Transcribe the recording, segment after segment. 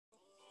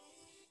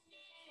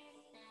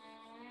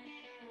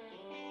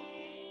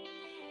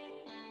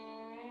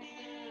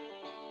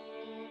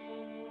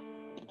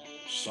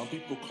Some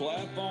people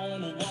clap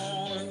on a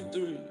 1 and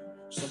 3.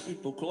 Some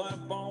people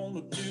clap on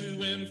a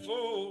 2 and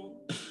 4.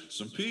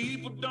 Some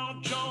people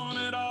don't join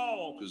at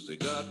all because they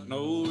got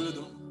no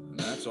rhythm, and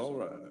that's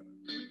alright.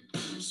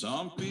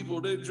 Some people,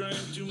 they drink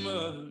too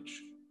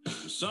much.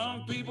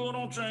 Some people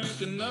don't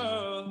drink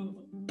enough.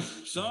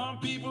 Some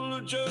people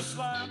are just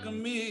like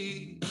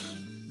me.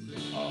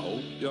 I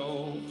hope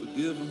y'all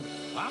forgive them.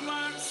 I'm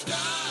like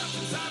stars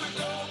inside a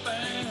gold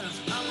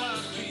bands. I'm like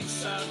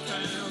peace-side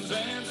towns,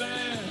 and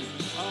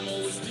I'm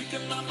always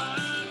speaking my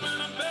mind, man.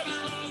 I'm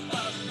better off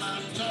biting my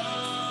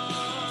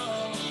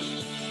tongue.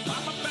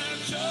 I'm a bad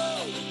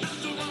show at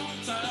the wrong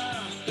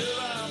time. If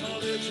I'm a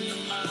legend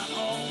in my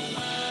own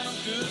mind, I'm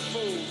good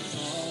for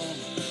some,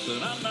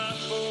 but I'm not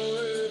for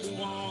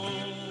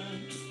everyone.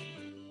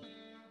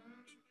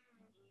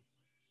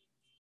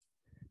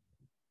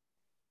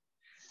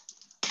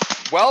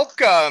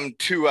 Welcome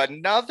to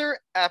another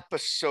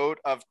episode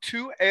of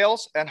Two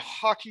Ales and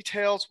Hockey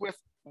Tales with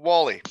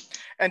Wally.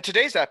 And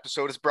today's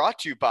episode is brought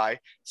to you by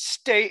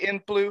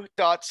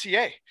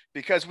StayInBlue.ca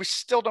because we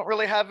still don't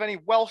really have any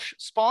Welsh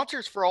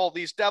sponsors for all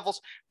these devils.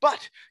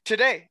 But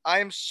today I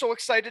am so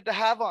excited to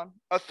have on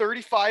a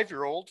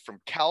 35-year-old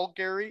from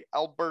Calgary,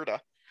 Alberta.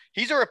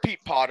 He's a repeat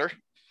Potter.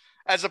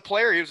 As a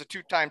player, he was a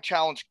two-time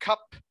Challenge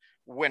Cup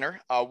winner,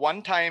 a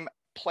one-time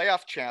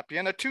playoff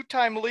champion, a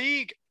two-time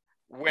league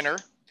winner.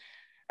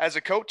 As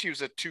a coach, he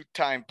was a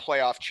two-time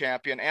playoff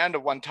champion and a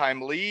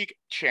one-time league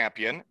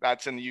champion.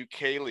 That's in the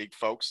UK league,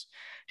 folks.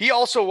 He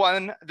also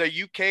won the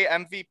UK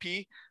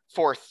MVP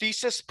for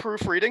thesis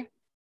proofreading.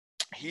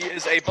 He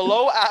is a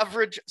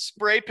below-average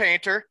spray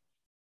painter,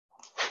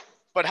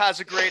 but has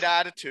a great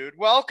attitude.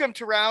 Welcome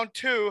to round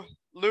two,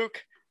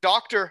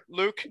 Dr.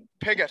 Luke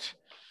Piggott.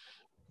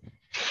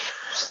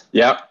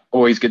 Yeah,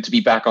 always good to be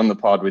back on the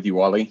pod with you,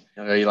 Wally.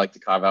 I really like to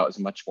carve out as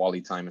much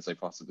Wally time as I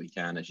possibly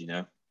can, as you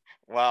know.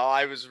 Well,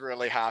 I was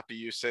really happy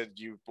you said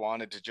you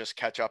wanted to just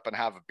catch up and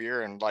have a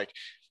beer, and like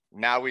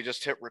now we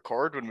just hit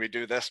record when we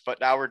do this, but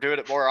now we're doing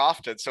it more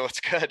often, so it's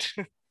good.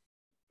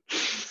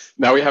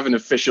 Now we have an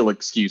official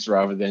excuse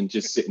rather than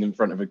just sitting in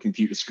front of a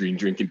computer screen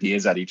drinking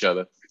beers at each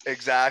other.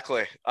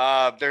 Exactly.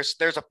 There's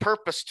a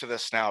purpose to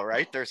this now,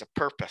 right? There's a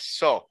purpose.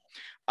 So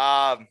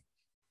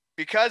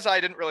because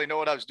I didn't really know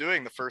what I was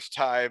doing the first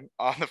time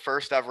on the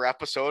first ever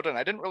episode, and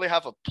I didn't really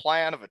have a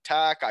plan of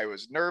attack, I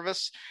was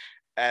nervous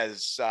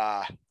as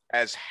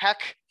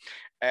heck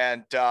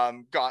and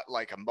got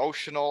like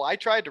emotional. I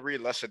tried to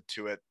re-listen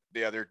to it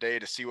the other day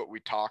to see what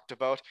we talked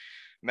about.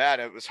 Man,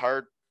 it was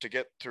hard to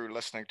get through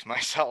listening to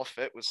myself.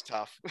 It was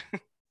tough.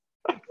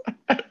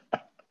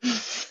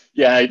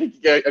 Yeah, I think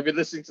I've been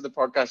listening to the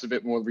podcast a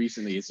bit more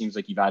recently. It seems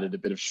like you've added a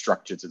bit of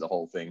structure to the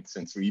whole thing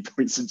since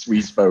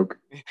we spoke.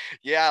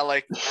 Yeah,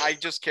 like I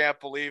just can't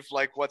believe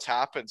like what's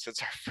happened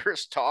since our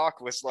first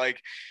talk was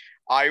like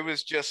I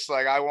was just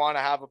like, I want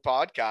to have a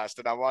podcast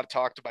and I want to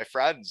talk to my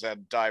friends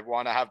and I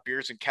want to have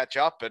beers and catch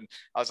up. And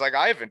I was like,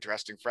 I have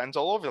interesting friends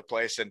all over the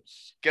place. And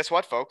guess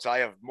what, folks? I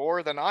have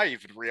more than I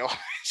even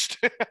realized.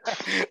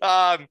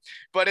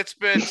 But it's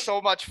been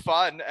so much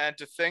fun. And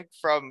to think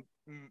from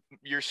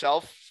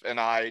yourself and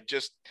I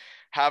just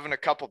having a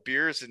couple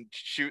beers and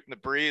shooting the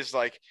breeze,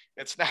 like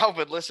it's now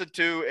been listened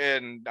to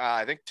in,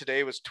 I think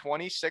today was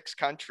 26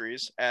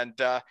 countries. And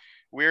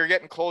we're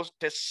getting close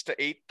to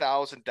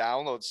 8,000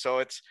 downloads. So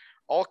it's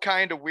all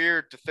kind of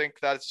weird to think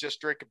that it's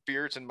just drinking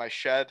beers in my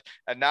shed.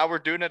 And now we're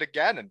doing it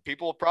again and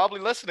people will probably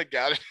listen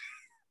again.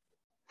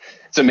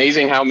 It's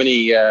amazing how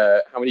many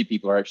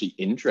people are actually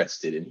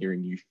interested in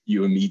hearing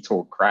you and me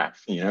talk crap,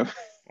 you know?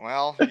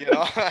 Well, you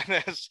know,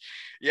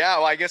 yeah,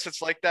 well, I guess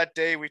it's like that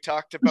day we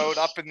talked about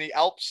up in the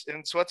Alps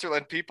in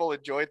Switzerland. People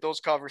enjoyed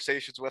those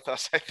conversations with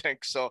us, I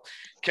think. So,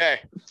 okay,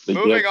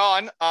 moving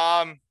on.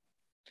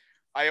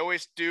 I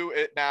always do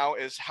it now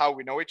is how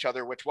we know each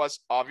other, which was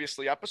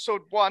obviously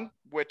episode 1,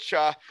 which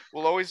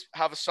will always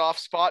have a soft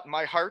spot in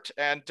my heart.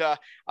 And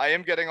I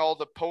am getting all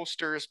the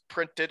posters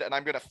printed and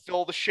I'm going to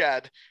fill the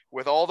shed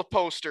with all the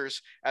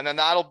posters. And then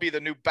that'll be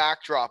the new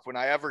backdrop when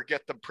I ever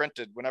get them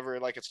printed, whenever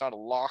like it's not a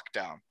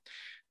lockdown.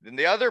 Then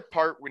the other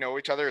part we know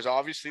each other is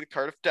obviously the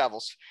Cardiff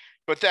Devils.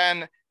 But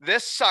then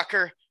this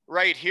sucker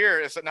right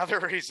here is another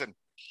reason.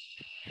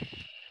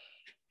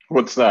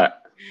 What's that?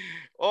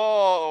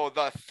 Oh,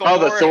 the Thor. Oh,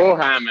 the Thor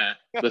hammer.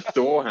 The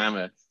Thor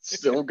hammer.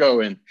 Still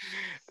going.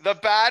 The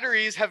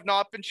batteries have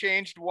not been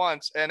changed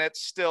once, and it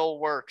still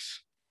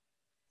works.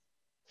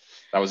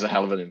 That was a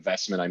hell of an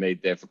investment I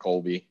made there for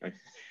Colby.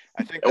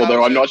 I think.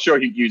 Although I'm not sure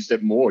who used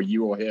it more,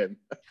 you or him.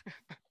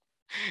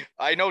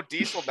 I know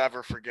Dees will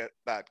never forget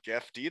that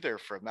gift either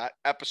from that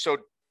episode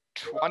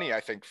 20, I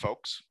think,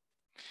 folks.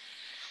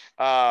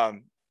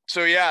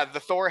 So yeah, the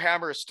Thor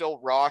hammer is still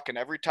rock, and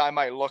every time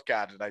I look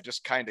at it, I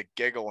just kind of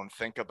giggle and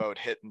think about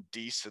hitting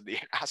Dees in the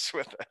ass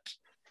with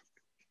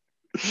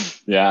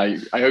it. Yeah,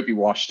 I hope you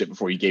washed it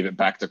before you gave it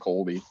back to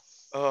Colby.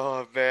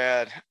 Oh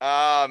man.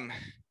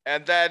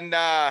 And then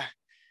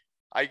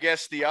I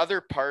guess the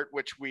other part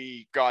which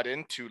we got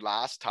into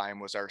last time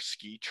was our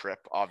ski trip.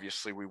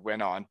 Obviously, we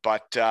went on,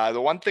 but the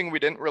one thing we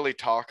didn't really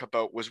talk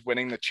about was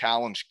winning the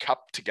Challenge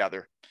Cup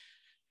together.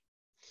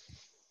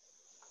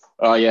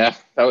 Oh yeah,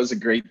 that was a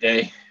great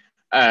day.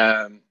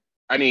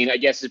 I mean, I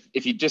guess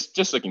if you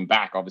just looking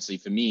back, obviously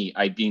for me,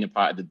 I'd been a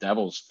part of the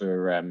Devils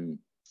for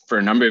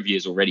a number of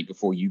years already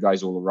before you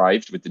guys all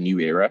arrived with the new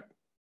era,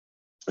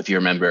 if you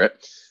remember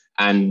it.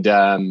 And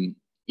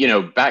you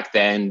know, back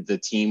then the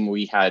team,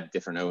 we had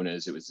different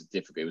owners. It was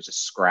difficult. It was a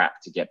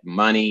scrap to get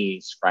money,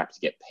 scrap to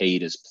get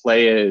paid as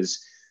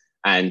players,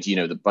 and you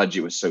know the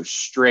budget was so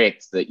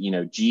strict that you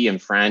know G and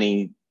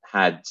Franny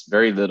had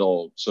very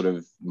little sort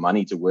of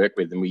money to work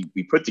with, and we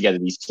put together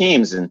these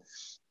teams, and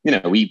you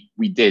know we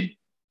did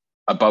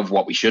above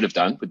what we should have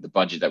done with the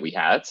budget that we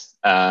had.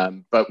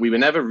 But we were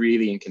never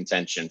really in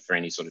contention for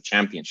any sort of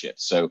championship.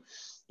 So,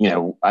 you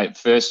know,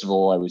 first of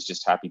all, I was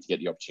just happy to get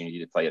the opportunity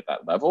to play at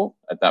that level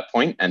at that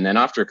point. And then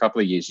after a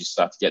couple of years, you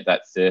start to get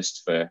that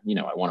thirst for, you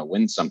know, I want to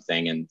win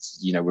something. And,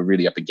 you know, we're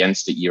really up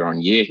against it year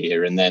on year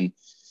here. And then,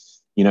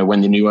 you know,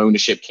 when the new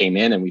ownership came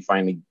in and we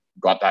finally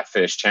got that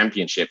first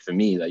championship, for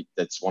me, like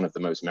that's one of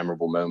the most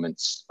memorable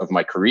moments of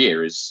my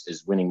career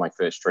is winning my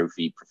first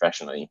trophy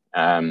professionally.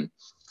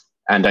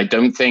 And I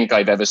don't think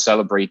I've ever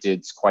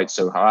celebrated quite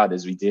so hard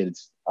as we did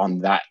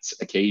on that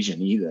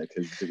occasion either,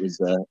 because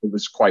it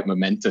was quite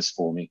momentous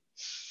for me.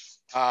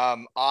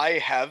 I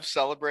have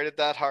celebrated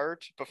that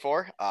hard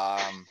before.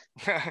 I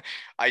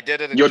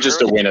did it in You're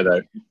just a winner,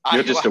 though.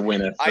 You're I, just a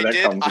winner, so that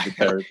comes with the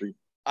territory.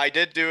 I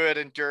did do it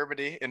in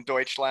Germany, in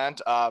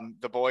Deutschland.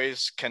 The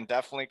boys can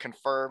definitely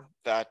confirm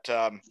that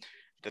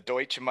the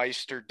Deutsche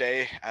Meister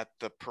Day at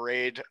the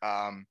parade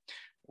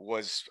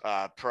was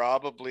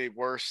probably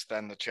worse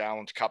than the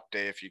Challenge Cup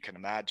Day, if you can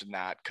imagine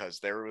that, because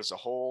there was a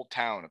whole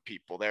town of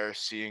people there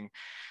seeing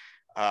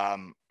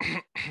the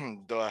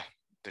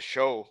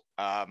show.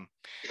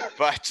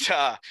 But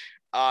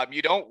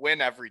you don't win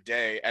every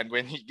day, and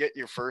when you get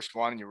your first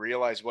one and you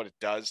realize what it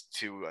does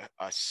to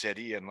a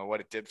city and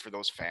what it did for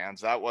those fans,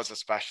 that was a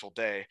special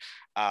day.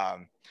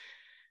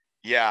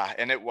 Yeah,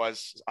 and it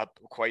was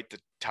quite the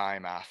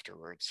time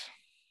afterwards.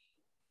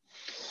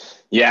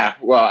 Yeah,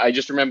 well, I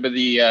just remember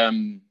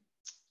the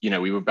you know,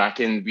 we were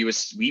back in,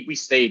 we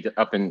stayed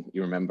up in,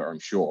 you remember, I'm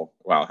sure,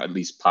 well, at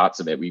least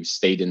parts of it, we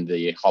stayed in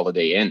the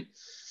Holiday Inn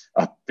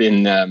up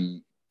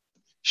in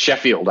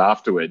Sheffield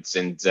afterwards,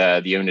 and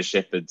the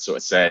ownership had sort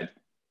of said,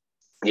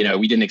 you know,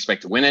 we didn't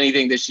expect to win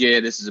anything this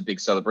year. This is a big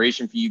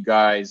celebration for you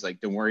guys. Like,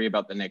 don't worry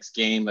about the next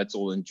game. Let's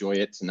all enjoy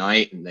it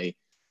tonight. And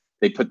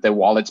they put their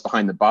wallets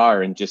behind the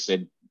bar and just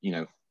said, you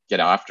know, get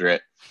after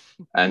it.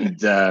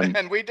 And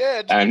and we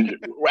did. And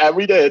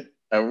we did.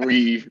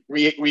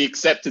 We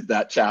accepted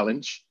that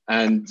challenge,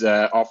 and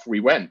off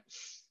we went.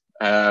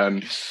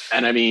 And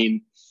I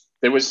mean,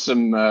 there was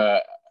some.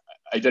 I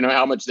don't know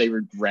how much they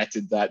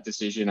regretted that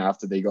decision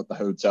after they got the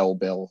hotel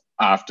bill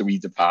after we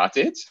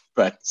departed,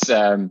 but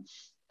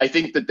I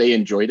think that they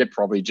enjoyed it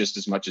probably just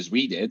as much as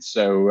we did.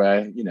 So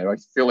you know, I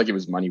feel like it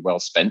was money well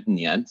spent in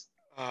the end.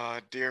 Oh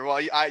dear. Well,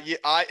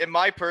 I, in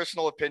my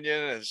personal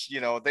opinion, is, you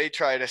know, they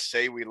try to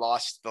say we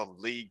lost the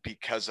league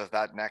because of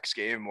that next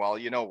game. Well,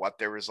 you know what?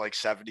 There was like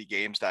 70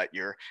 games that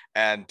year,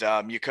 and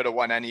you could have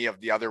won any of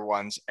the other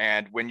ones.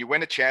 And when you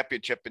win a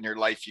championship in your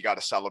life, you got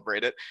to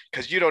celebrate it,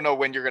 because you don't know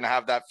when you're going to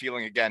have that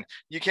feeling again.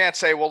 You can't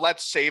say, well,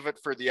 let's save it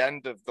for the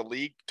end of the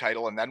league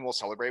title and then we'll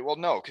celebrate. Well,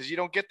 no, because you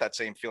don't get that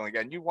same feeling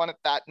again. You won it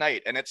that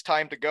night, and it's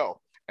time to go.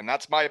 And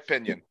that's my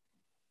opinion.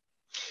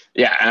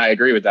 Yeah, and I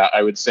agree with that.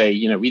 I would say,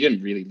 you know, we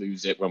didn't really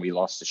lose it when we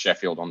lost to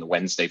Sheffield on the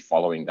Wednesday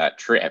following that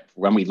trip.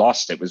 When we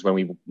lost it was when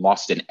we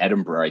lost in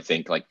Edinburgh, I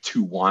think, like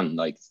 2-1,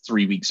 like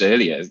 3 weeks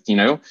earlier, you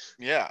know?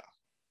 Yeah.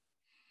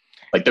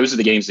 Like, those are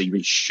the games that you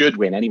really should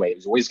win anyway. It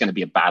was always going to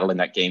be a battle in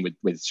that game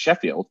with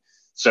Sheffield.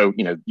 So,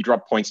 you know, you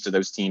drop points to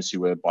those teams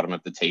who were bottom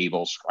of the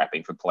table,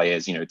 scrapping for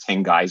players, you know,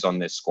 10 guys on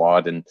this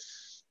squad. And,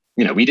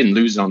 you know, we didn't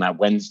lose it on that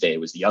Wednesday. It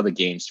was the other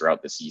games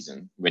throughout the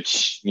season,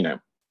 which, you know,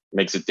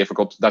 makes it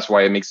difficult. That's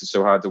why it makes it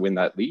so hard to win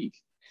that league.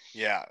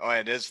 Yeah, oh,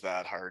 it is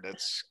that hard.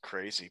 It's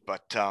crazy.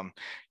 But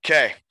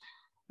okay.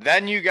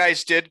 Then you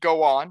guys did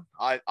go on.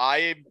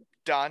 I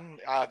done.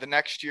 The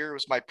next year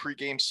was my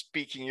pregame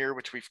speaking year,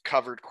 which we've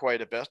covered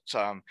quite a bit.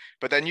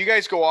 But then you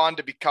guys go on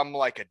to become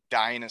like a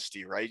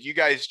dynasty, right? You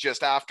guys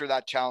just after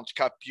that Challenge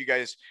Cup, you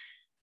guys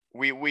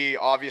we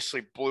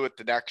obviously blew it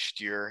the next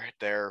year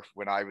there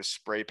when I was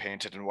spray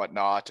painted and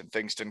whatnot, and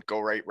things didn't go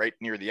right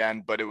near the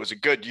end, but it was a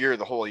good year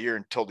the whole year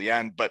until the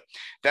end. But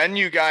then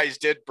you guys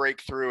did break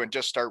through and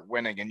just start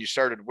winning, and you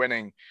started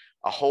winning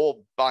a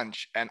whole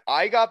bunch. And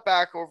I got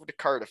back over to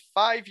Cardiff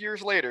 5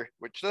 years later,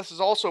 which this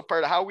is also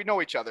part of how we know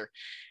each other,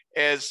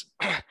 is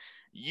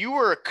you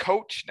were a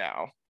coach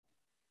now.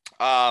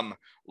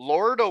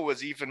 Lordo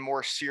was even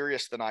more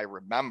serious than I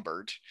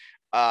remembered.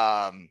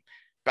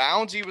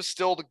 Bouncy was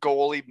still the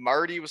goalie.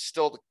 Marty was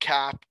still the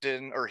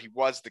captain, or he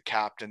was the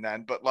captain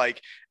then, but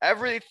like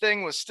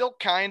everything was still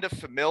kind of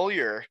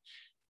familiar.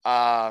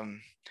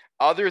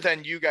 Other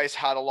than you guys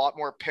had a lot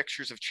more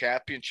pictures of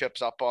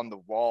championships up on the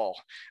wall.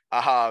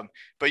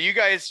 But you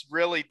guys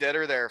really did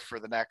her there for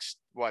the next,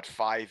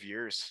 5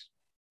 years?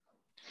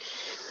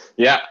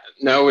 Yeah,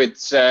 no,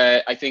 it's,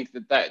 I think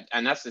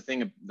and that's the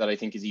thing that I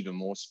think is even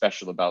more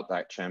special about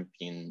that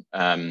champion,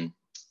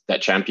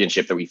 that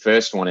championship that we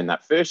first won in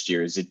that first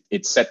year is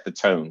it set the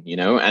tone, you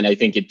know, and I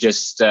think it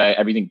just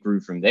everything grew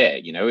from there.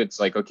 You know, it's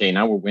like, okay,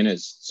 now we're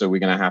winners, so we're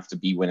going to have to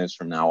be winners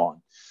from now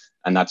on,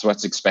 and that's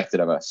what's expected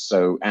of us.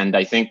 So, and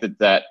I think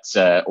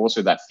that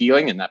also that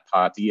feeling and that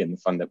party and the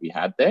fun that we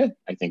had there,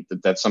 I think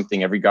that that's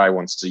something every guy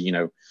wants to, you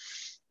know,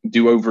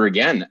 do over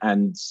again.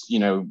 And you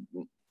know,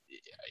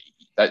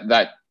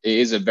 that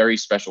is a very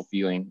special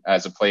feeling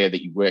as a player,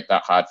 that you work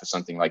that hard for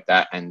something like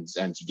that and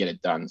to get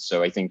it done.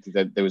 So I think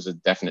that there was a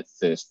definite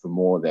thirst for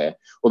more there.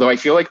 Although I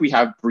feel like we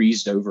have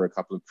breezed over a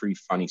couple of pretty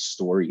funny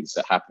stories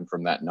that happened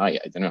from that night.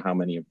 I don't know how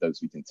many of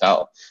those we can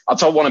tell. I'll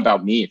tell one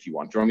about me if you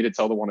want. Do you want me to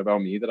tell the one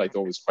about me that I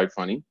thought was quite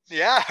funny?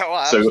 Yeah, well,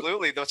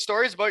 absolutely. The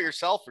stories about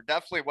yourself are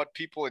definitely what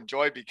people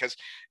enjoy, because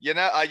you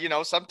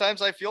know,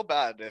 sometimes I feel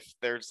bad if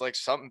there's like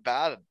something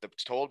bad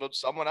that's told about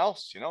someone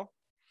else, you know.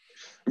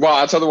 Well,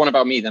 I'll tell the one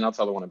about me, then I'll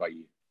tell the one about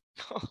you.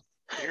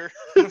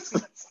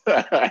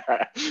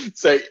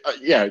 So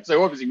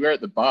obviously we're at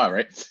the bar,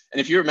 right?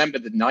 And if you remember,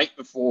 the night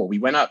before we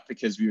went up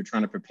because we were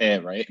trying to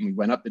prepare, right? And we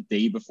went up the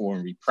day before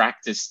and we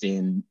practiced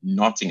in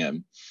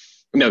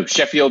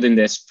Sheffield, in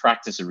this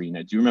practice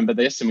arena. Do you remember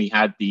this? And we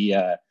had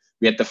the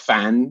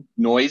fan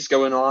noise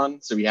going on,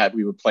 so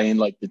we were playing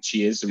like the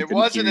cheers, so we it couldn't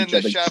wasn't hear in each the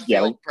other Sheffield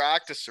yelling.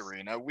 practice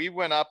arena. We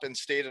went up and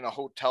stayed in a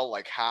hotel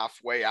like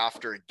halfway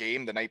after a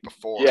game the night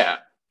before. Yeah,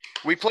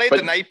 we played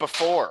the night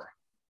before.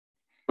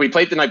 We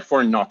played the night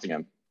before in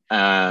Nottingham.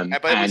 But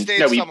we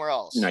stayed somewhere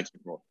else. The night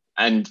before.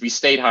 And we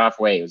stayed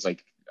halfway. It was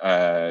like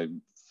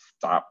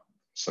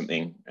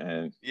something,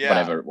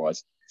 whatever it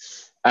was.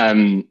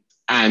 I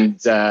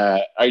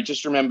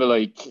just remember,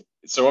 like,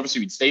 so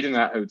obviously we'd stayed in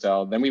that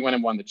hotel. Then we went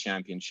and won the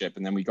championship.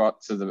 And then we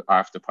got to the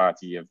after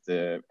party of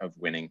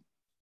winning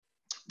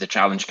the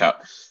Challenge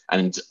Cup.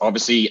 And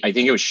obviously, I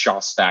think it was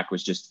Shostak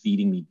was just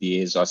feeding me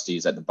beers whilst he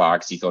was at the bar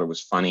because he thought it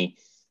was funny.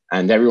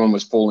 And everyone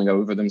was falling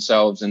over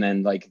themselves. And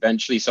then, like,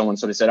 eventually someone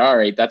sort of said, all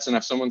right, that's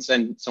enough. Someone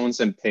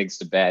send Pigs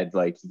to bed.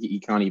 Like, he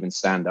can't even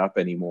stand up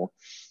anymore.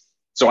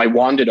 So I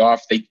wandered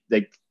off.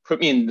 They put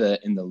me in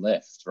the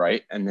lift,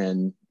 right? And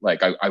then,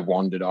 like, I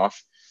wandered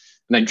off.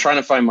 And I'm trying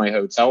to find my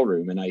hotel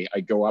room. And I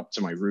go up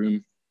to my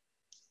room.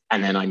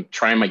 And then I'm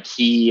trying my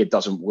key. It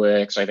doesn't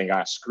work. So I think,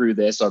 screw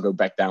this. I'll go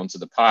back down to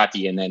the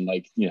party. And then,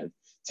 like,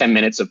 10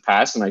 minutes have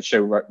passed. And I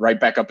show right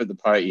back up at the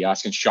party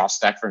asking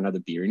Shostak for another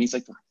beer. And he's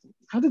like,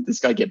 how did this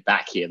guy get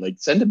back here? Like,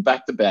 send him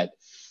back to bed.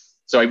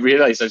 So I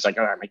realized, I was like,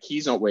 all right, my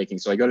key's not working.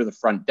 So I go to the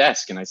front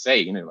desk and I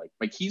say, like,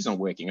 my key's not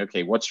working.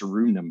 Okay, what's your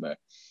room number? And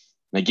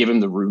I give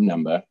him the room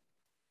number.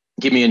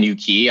 Give me a new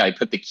key. I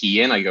put the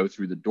key in. I go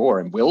through the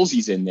door and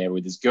Willsy's in there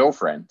with his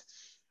girlfriend.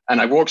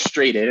 And I walk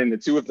straight in and the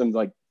two of them,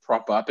 like,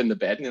 prop up in the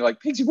bed. And they're like,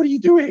 Pigsy, what are you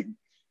doing?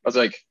 I was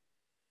like,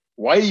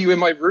 why are you in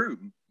my room?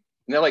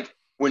 And they're like,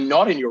 we're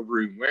not in your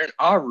room. We're in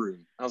our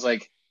room. I was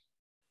like,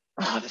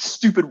 the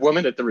stupid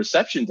woman at the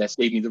reception desk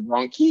gave me the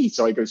wrong key.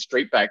 So I go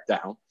straight back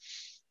down.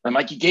 I'm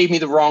like, you gave me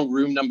the wrong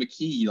room number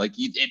key. Like,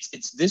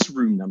 it's this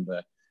room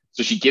number.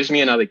 So she gives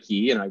me another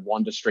key and I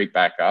wander straight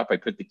back up. I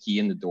put the key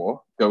in the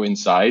door, go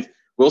inside.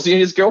 Willsy and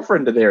his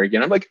girlfriend are there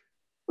again. I'm like,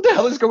 what the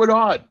hell is going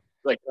on?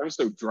 Like, I'm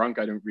so drunk,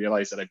 I don't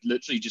realize that I've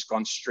literally just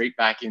gone straight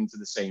back into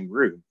the same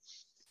room.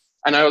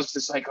 And I was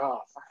just like,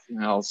 oh,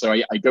 fucking hell. So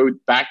I go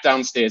back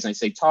downstairs and I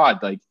say, Todd,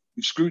 like,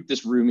 you screwed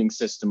this rooming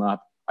system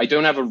up. I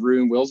don't have a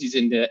room. Willsy's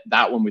in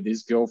that one with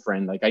his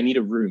girlfriend. Like, I need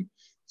a room.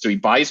 So he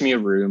buys me a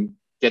room,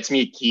 gets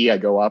me a key. I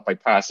go up, I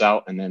pass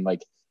out. And then,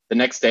 like, the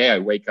next day I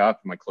wake up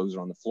and my clothes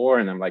are on the floor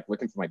and I'm like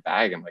looking for my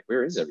bag. I'm like,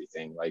 where is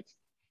everything? Like,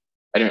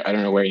 I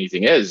don't know where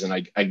anything is.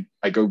 And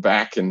I go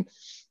back and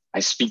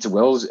I speak to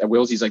Wills.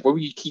 He's like, what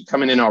would you keep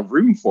coming in our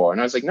room for? And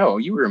I was like, no,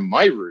 you were in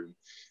my room.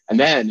 And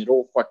then it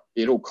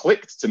all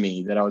clicked to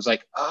me that I was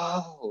like,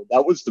 oh,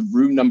 that was the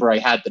room number I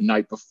had the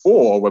night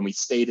before when we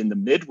stayed in the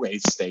Midway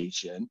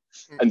station.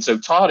 And so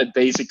Todd had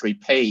basically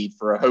paid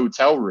for a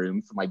hotel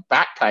room for my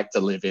backpack to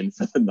live in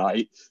for the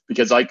night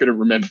because I couldn't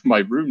remember my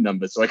room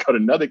number. So I got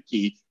another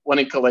key,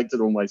 went and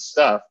collected all my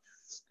stuff.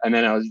 And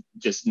then I was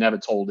just never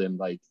told him,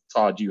 like,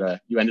 Todd, you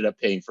ended up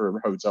paying for a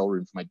hotel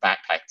room for my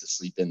backpack to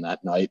sleep in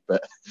that night.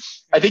 But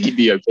I think he'd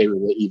be okay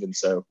with it even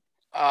so.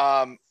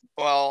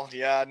 Well,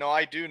 yeah, no,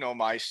 I do know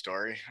my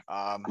story.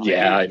 I know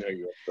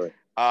your story.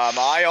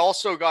 I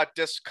also got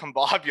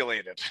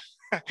discombobulated.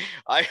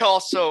 I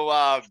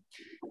also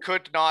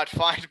could not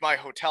find my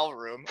hotel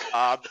room.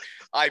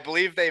 I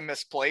believe they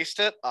misplaced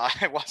it.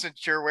 I wasn't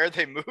sure where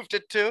they moved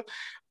it to,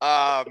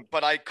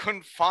 but I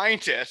couldn't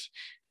find it.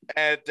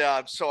 And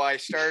so I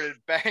started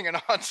banging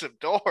on some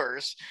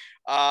doors,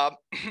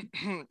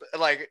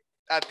 like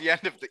at the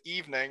end of the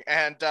evening.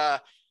 And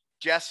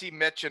Jesse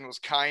Mitchin was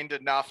kind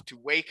enough to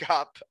wake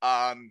up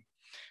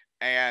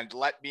and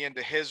let me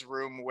into his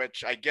room,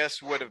 which I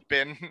guess would have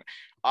been,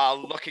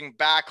 looking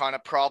back on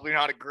it, probably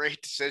not a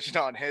great decision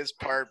on his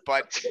part,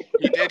 but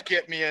he did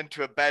get me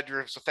into a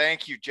bedroom. So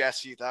thank you,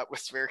 Jesse. That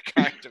was very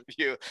kind of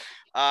you.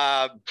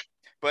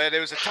 But it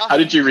was a tough. How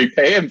did you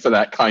repay him for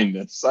that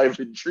kindness? I'm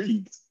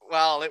intrigued.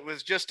 Well, it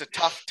was just a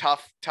tough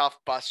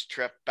bus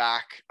trip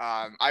back.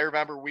 I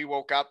remember we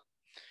woke up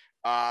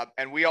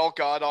And we all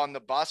got on the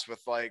bus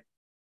with like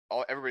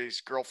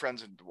everybody's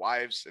girlfriends and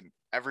wives, and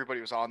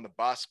everybody was on the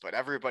bus, but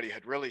everybody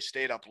had really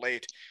stayed up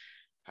late.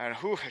 And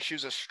she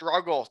was a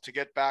struggle to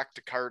get back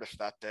to Cardiff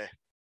that day.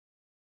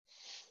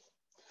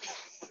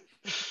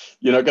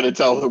 You're not going to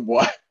tell him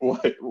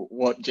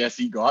what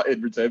Jesse got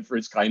in return for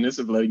his kindness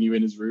of letting you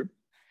in his room?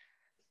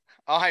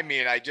 I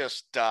mean, I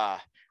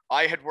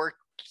had worked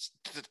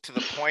to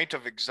the point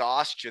of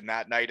exhaustion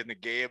that night in the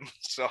game,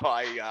 so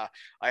I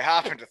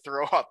happened to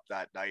throw up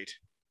that night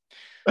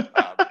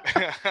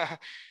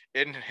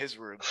in his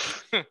room.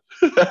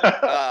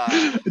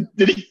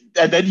 Did he?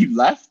 And then you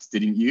left,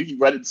 didn't you? You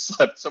went and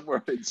slept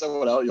somewhere in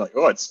someone else. You're like,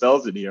 oh, it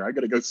smells in here. I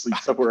got to go sleep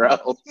somewhere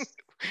else.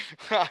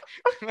 I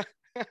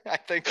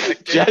think I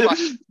did. I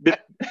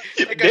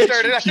think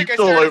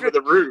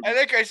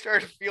I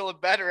started feeling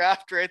better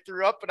after I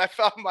threw up and I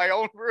found my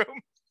own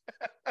room.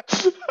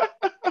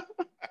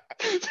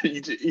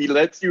 He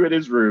lets you in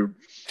his room.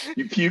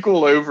 You puke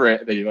all over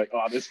it, and then you're like,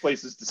 "Oh, this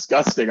place is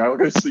disgusting. I will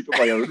go sleep in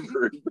my own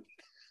room."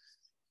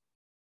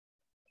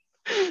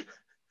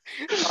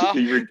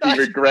 He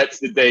regrets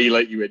the day he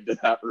let you into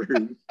that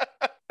room.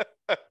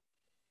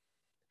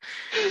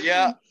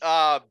 Yeah.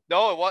 No,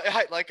 well,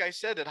 like I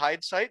said, in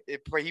hindsight,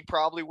 he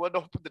probably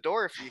wouldn't open the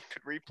door if he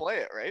could replay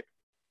it, right?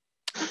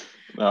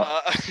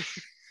 No.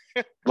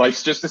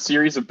 Life's just a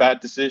series of bad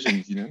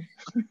decisions, you know?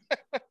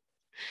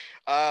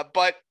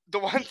 But the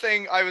one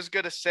thing I was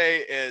going to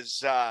say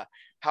is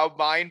how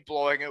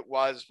mind-blowing it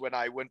was when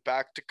I went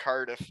back to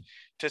Cardiff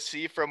to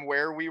see from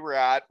where we were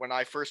at when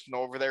I first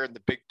went over there in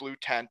the big blue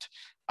tent,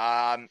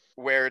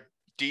 where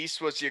Deese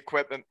was the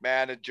equipment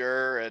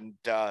manager,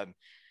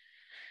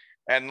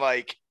 and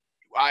like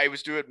I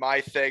was doing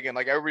my thing, and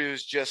like everybody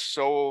was just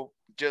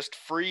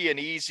free and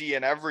easy,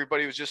 and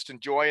everybody was just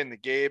enjoying the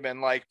game.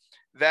 And like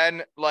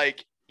then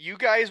like you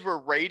guys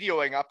were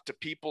radioing up to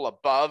people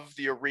above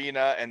the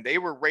arena, and they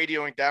were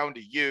radioing down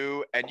to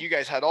you, and you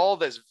guys had all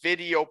this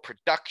video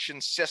production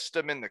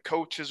system in the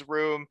coach's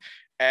room,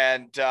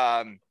 and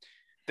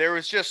there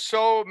was just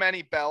so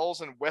many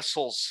bells and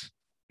whistles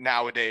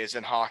nowadays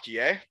in hockey,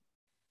 eh?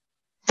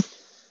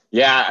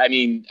 Yeah, I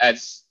mean,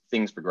 as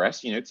things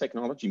progress, you know,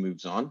 technology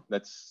moves on.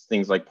 That's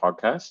things like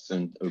podcasts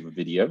and over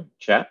video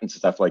chat and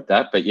stuff like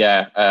that. But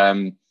yeah,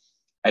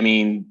 I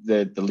mean,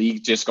 the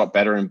league just got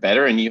better and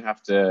better, and you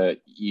have to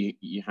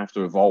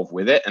evolve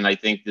with it. And I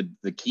think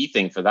the key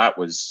thing for that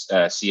was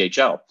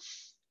CHL.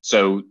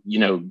 So, you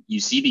know, you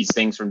see these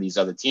things from these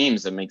other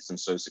teams that makes them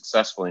so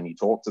successful, and you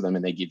talk to them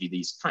and they give you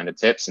these kind of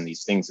tips and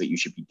these things that you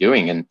should be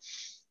doing. And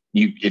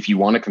if you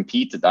want to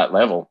compete at that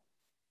level,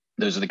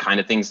 those are the kind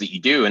of things that you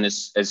do. And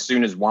as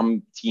soon as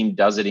one team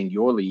does it in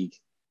your league,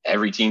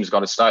 every team's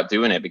got to start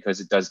doing it,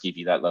 because it does give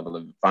you that level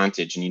of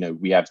advantage. And, you know,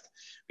 we have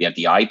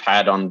the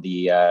iPad on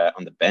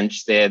the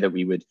bench there that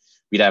we'd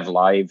have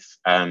live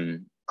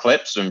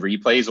clips and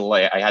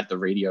replays. I had the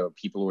radio.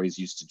 People always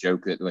used to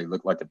joke that they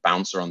looked like a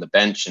bouncer on the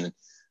bench, and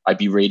I'd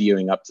be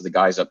radioing up to the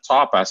guys up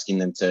top, asking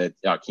them to,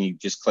 can you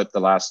just clip the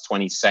last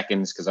 20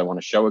 seconds? Because I want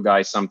to show a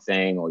guy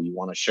something, or you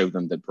want to show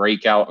them the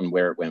breakout and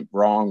where it went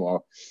wrong.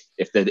 Or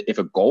if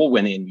a goal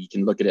went in, we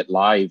can look at it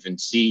live and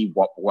see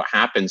what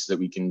happens, so that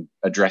we can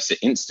address it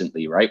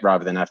instantly, right?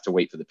 Rather than have to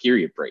wait for the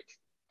period break.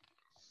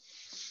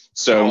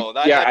 So,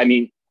 I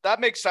mean, that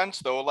makes sense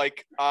though.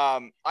 Like,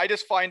 I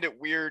just find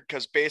it weird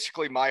because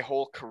basically my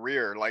whole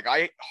career, like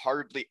I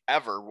hardly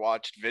ever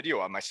watched video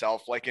on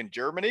myself. Like in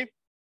Germany,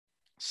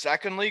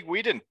 second league,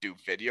 we didn't do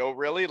video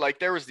really. Like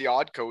there was the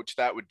odd coach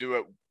that would do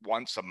it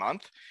once a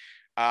month.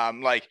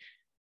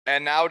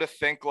 And now to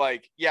think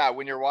like, yeah,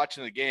 when you're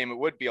watching the game, it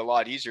would be a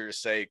lot easier to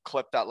say,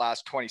 clip that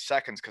last 20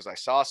 seconds because I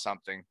saw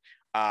something.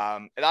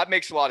 And that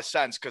makes a lot of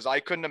sense, because I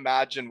couldn't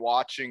imagine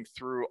watching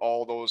through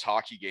all those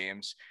hockey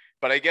games.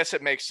 But I guess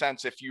it makes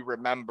sense if you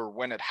remember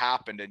when it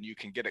happened and you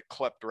can get it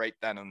clipped right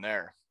then and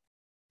there.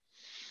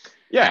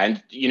 Yeah,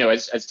 and you know,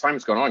 as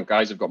time's gone on,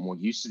 guys have got more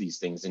used to these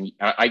things, and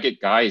I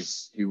get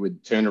guys who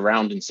would turn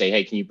around and say,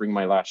 "Hey, can you bring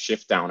my last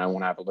shift down? I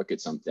want to have a look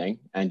at something."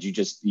 And you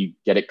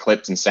get it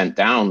clipped and sent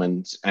down,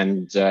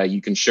 and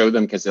you can show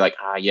them, because they're like,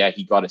 yeah,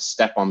 he got a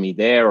step on me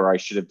there, or I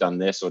should have done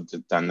this or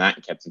done that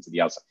and kept him to the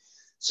outside.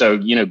 So,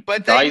 you know,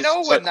 but they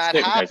know when that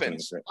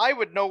happens. I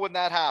would know when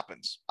that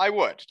happens. I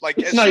would, like,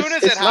 as soon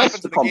as it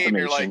happens in the game,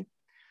 you're like,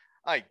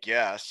 I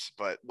guess,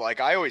 but like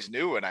I always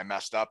knew when I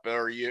messed up,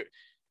 or you'd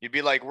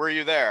be like, were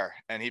you there?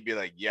 And he'd be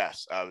like,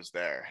 yes, I was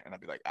there. And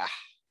I'd be like,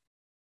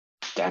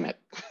 damn it.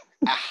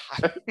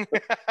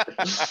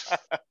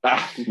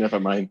 Never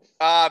mind.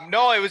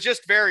 No, it was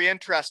just very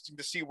interesting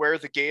to see where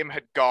the game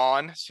had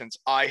gone since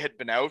I had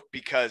been out,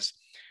 because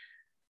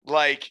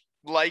like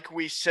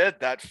we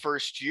said, that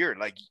first year,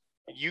 like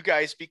you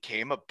guys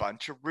became a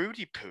bunch of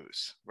Rudy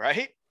Poos,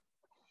 right?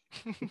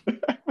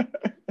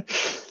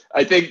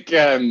 I think,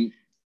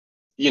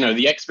 you know,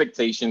 the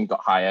expectation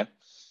got higher.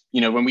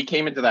 You know, when we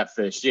came into that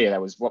first year,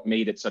 that was what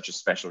made it such a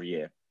special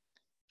year.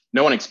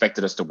 No one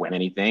expected us to win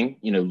anything.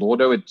 You know,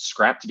 Lordo had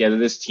scrapped together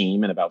this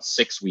team in about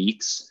 6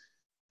 weeks.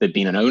 There'd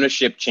been an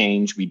ownership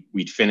change.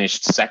 We'd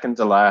finished second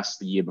to last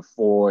the year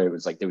before. It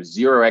was like there was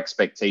zero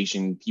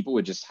expectation. People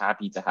were just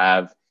happy to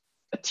have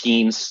a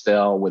team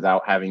still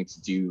without having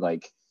to do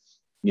like,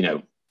 you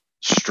know,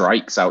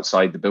 strikes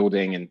outside the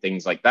building and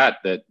things like that.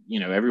 That,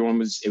 you know, it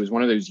was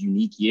one of those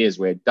unique years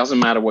where it doesn't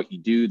matter what you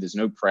do. There's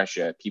no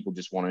pressure. People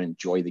just want to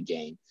enjoy the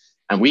game.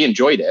 And we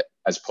enjoyed it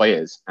as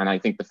players. And I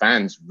think the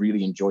fans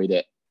really enjoyed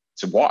it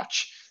to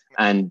watch.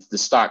 And the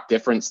stark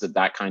difference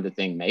that kind of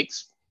thing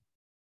makes.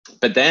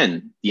 But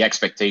then the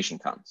expectation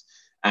comes,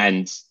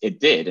 and it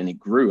did, and it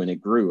grew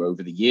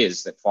over the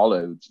years that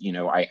followed. You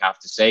know, I have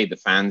to say the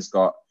fans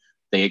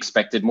they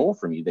expected more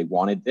from you. They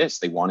wanted this,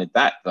 they wanted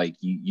that. Like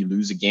you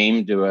lose a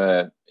game to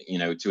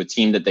a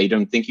team that they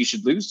don't think you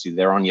should lose to.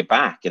 They're on your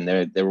back, and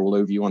they're all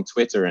over you on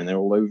Twitter, and they're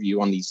all over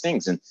you on these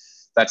things. And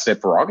that's their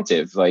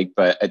prerogative. Like,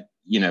 but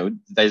you know,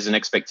 there's an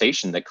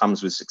expectation that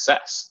comes with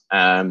success.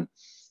 And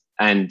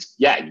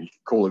yeah, you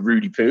could call it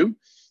Rudy Poo,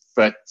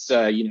 but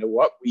you know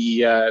what?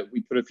 We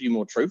put a few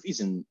more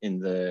trophies in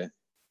the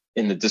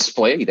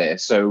display there.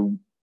 So,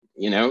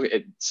 you know,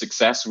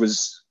 success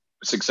was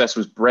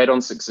bred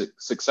on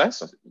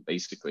success,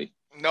 basically.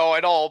 No,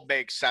 it all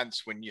makes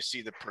sense when you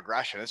see the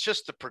progression. It's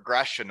just the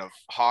progression of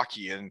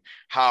hockey and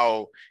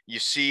how you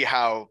see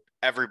how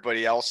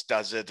everybody else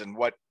does it and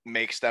what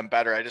makes them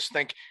better. I just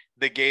think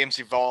the game's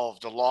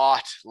evolved a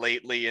lot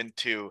lately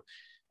into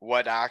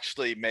what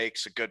actually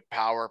makes a good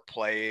power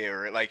play.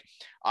 Or like,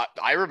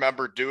 I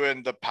remember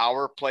doing the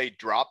power play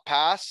drop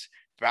pass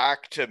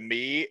back to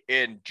me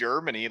in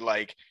Germany,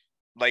 like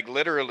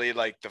literally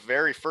like the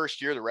very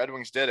first year the Red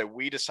Wings did it,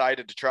 we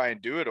decided to try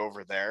and do it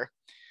over there.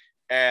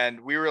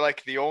 And we were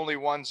like the only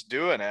ones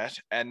doing it.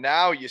 And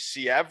now you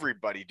see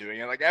everybody doing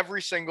it. Like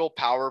every single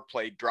power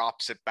play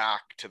drops it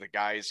back to the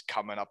guys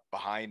coming up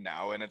behind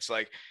now. And it's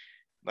like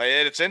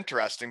it's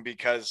interesting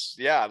because,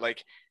 yeah,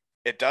 like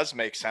it does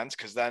make sense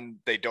because then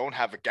they don't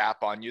have a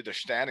gap on you. They're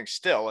standing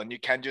still and you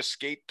can just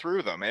skate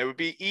through them. It would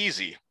be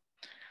easy.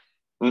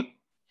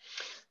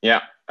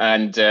 Yeah.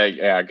 And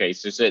yeah, okay.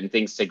 So certain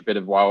things take a bit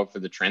of a while for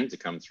the trend to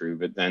come through,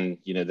 but then,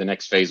 you know, the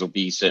next phase will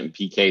be certain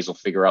PKs will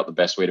figure out the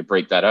best way to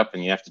break that up,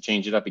 and you have to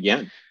change it up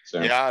again.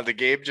 So yeah, the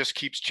game just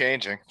keeps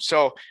changing.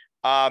 So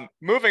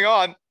moving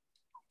on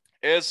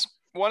is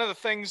one of the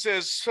things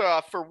is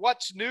for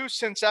what's new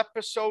since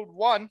episode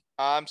 1,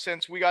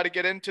 since we got to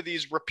get into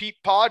these repeat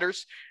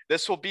podders,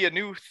 this will be a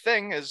new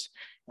thing. Is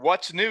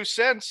what's new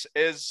since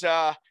is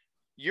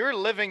you're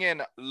living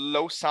in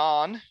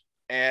Lausanne,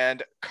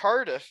 and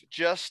Cardiff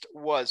just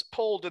was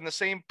pulled in the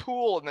same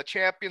pool in the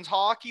Champions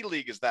Hockey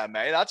League as them,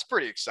 eh? That's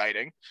pretty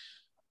exciting.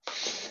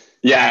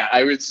 Yeah,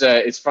 I was.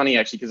 It's funny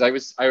actually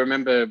because I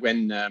remember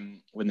when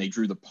they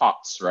drew the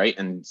pots, right,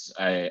 and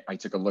I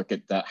took a look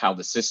at how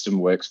the system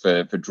works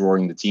for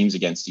drawing the teams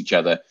against each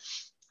other,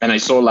 and I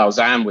saw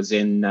Lausanne was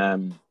in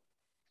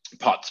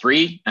pot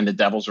 3 and the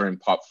Devils were in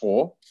pot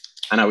 4,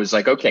 and I was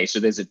like, okay, so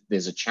there's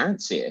a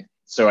chance here.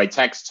 So I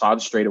text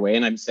Todd straight away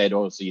and I said,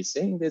 oh, so you're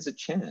saying there's a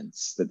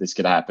chance that this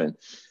could happen?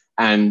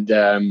 And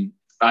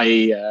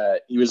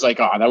he was like,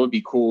 oh, that would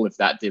be cool if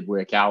that did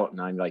work out. And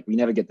I'm like, we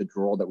never get the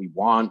draw that we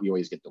want. We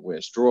always get the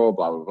worst draw,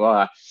 blah, blah,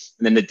 blah.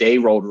 And then the day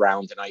rolled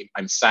around and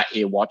I'm sat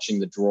here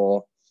watching the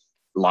draw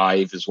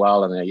live as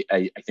well. And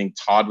I think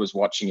Todd was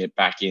watching it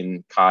back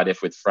in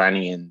Cardiff with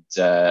Franny and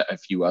a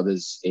few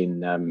others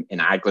in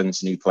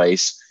Aglin's new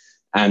place.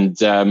 And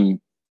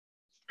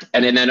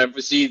then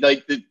obviously,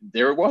 like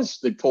there it was.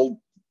 They pulled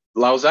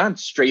Lausanne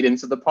straight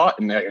into the pot,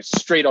 and they're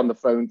straight on the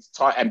phone.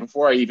 And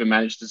before I even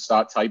managed to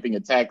start typing a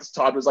text,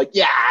 Todd was like,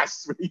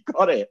 "Yes, we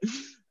got it."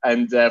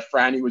 And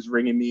Franny was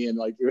ringing me, and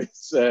like it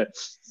was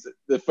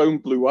the phone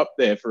blew up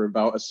there for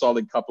about a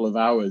solid couple of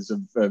hours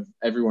of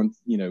everyone,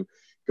 you know,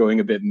 going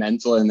a bit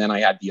mental. And then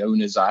I had the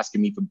owners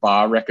asking me for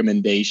bar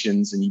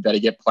recommendations, and you better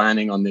get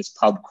planning on this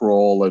pub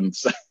crawl. And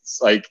it's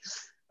like.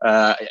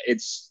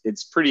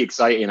 It's pretty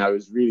exciting. I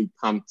was really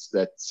pumped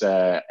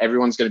that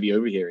everyone's going to be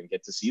over here and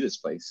get to see this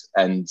place,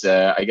 and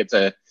I get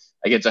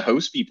to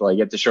host people. I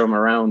get to show them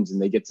around,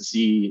 and they get to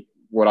see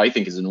what I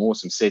think is an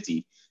awesome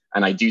city.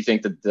 And I do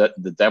think that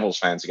the Devils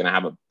fans are going to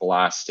have a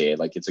blast here.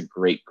 Like it's a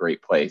great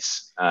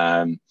place.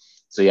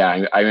 So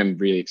yeah, I am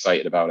really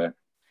excited about it.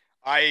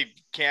 I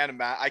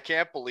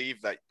can't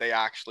believe that they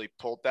actually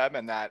pulled them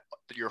and that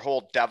your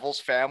whole Devils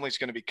family is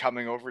going to be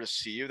coming over to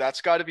see you.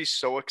 That's got to be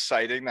so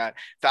exciting that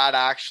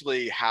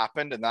actually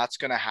happened, and that's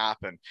going to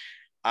happen.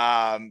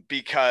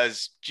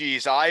 Because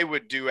geez, I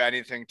would do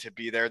anything to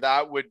be there.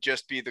 That would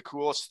just be the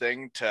coolest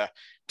thing to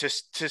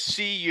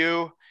see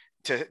you,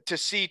 to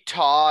see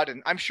Todd,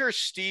 and I'm sure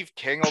Steve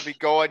King will be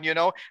going, you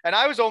know, and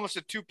I was almost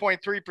a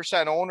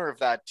 2.3% owner of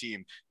that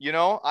team. You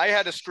know, I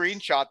had a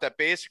screenshot that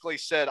basically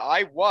said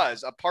I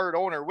was a part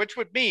owner, which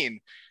would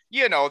mean,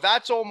 you know,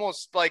 that's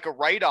almost like a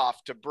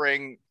write-off to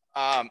bring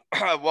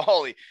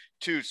Wally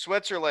to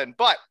Switzerland.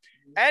 But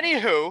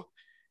anywho,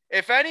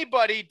 if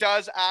anybody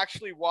does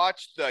actually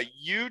watch the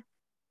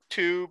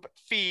YouTube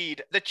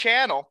feed, the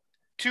channel,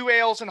 Two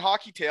Ales and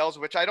Hockey Tales,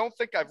 which I don't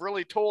think I've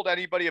really told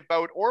anybody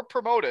about or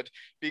promoted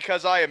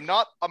because I am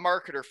not a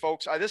marketer,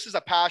 folks. This is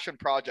a passion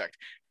project.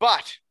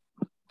 But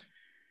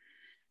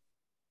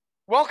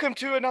welcome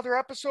to another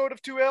episode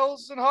of Two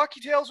Ales and Hockey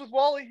Tales with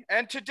Wally.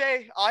 And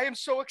today I am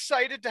so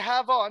excited to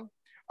have on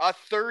a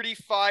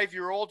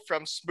 35-year-old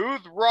from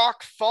Smooth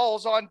Rock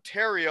Falls,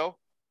 Ontario.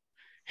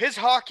 His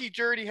hockey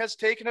journey has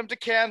taken him to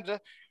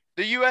Canada,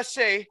 the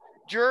USA,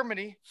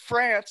 Germany,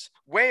 France,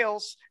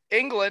 Wales,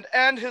 England,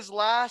 and his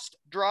last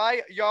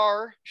dry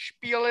Jahr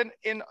spielen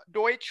in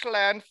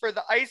Deutschland for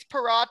the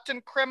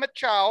Eispiraten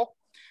Crimmitschau.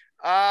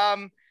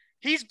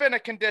 He's been a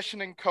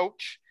conditioning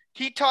coach.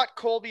 He taught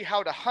Colby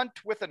how to hunt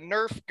with a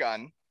Nerf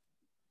gun.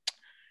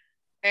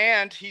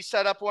 And he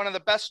set up one of the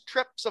best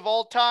trips of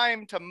all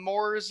time to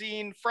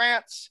Morzine,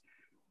 France.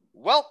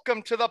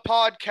 Welcome to the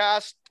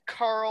podcast,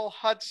 Carl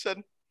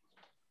Hudson.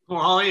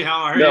 Wally,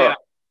 how are you?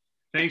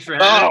 Thanks for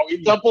having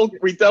me.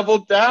 We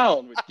doubled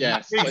down with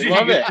guests. I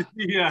love it.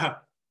 Yeah.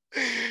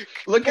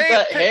 Look at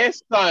that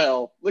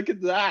hairstyle. Look at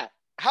that.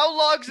 How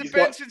long's it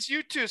been since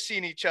you two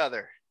seen each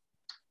other?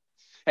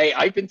 Hey,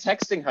 I've been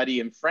texting Huddy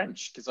in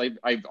French because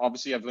I've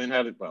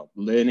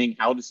learning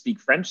how to speak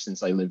French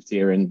since I lived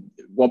here, and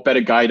what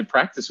better guy to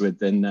practice with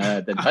than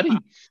Huddy?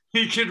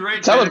 He could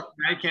write better than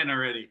I can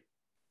already.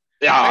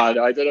 Yeah,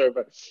 I don't know,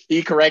 but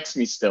he corrects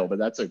me still, but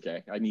that's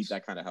okay. I need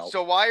that kind of help.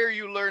 So why are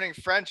you learning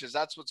French? Is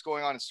that what's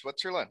going on in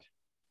Switzerland?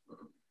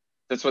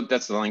 That's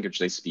the language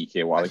they speak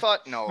here, Wally. I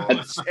thought no.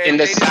 In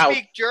the south,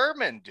 speak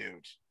German,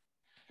 dude.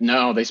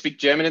 No, they speak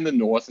German in the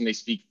north, and they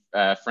speak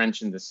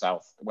French in the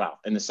south. Well,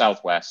 in the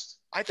southwest.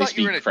 I thought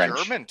you were in a French.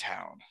 German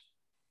town.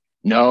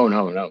 No.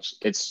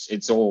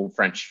 It's all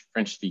French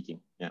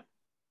speaking. Yeah.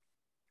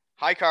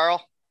 Hi,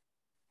 Carl.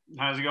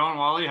 How's it going,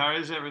 Wally? How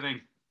is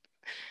everything?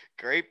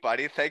 Great,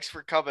 buddy. Thanks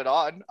for coming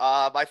on.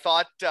 I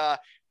thought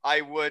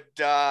I would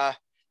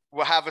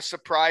have a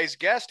surprise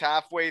guest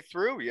halfway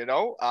through. You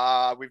know,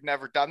 we've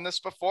never done this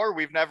before.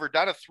 We've never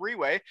done a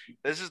three-way.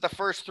 This is the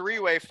first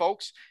three-way,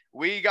 folks.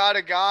 We got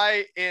a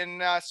guy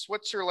in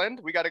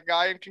Switzerland. We got a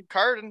guy in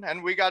Kincardine,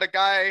 and we got a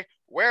guy.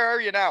 Where are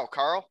you now,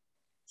 Carl?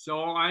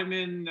 So I'm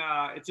in.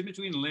 It's in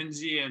between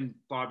Lindsay and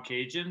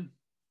Bobcaygeon,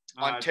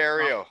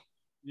 Ontario.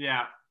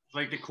 Yeah,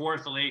 like the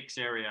Kawartha Lakes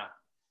area.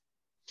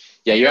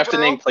 Yeah, you have to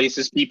name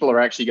places people are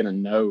actually going to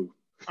know.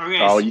 Okay,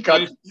 oh, you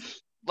got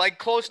like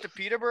close to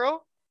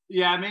Peterborough?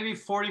 Yeah, maybe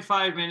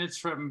 45 minutes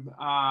from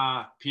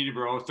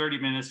Peterborough, 30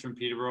 minutes from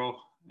Peterborough,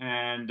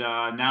 and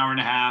an hour and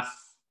a half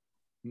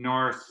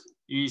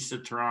northeast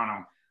of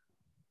Toronto.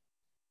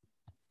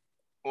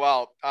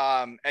 Well,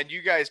 and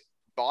you guys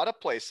bought a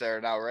place there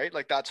now, right?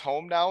 Like that's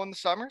home now in the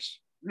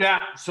summers?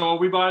 Yeah, so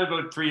we bought it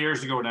about 3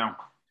 years ago now.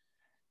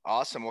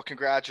 Awesome. Well,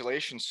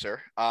 congratulations,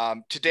 sir.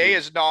 Today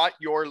is not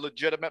your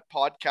legitimate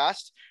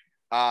podcast.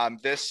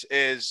 This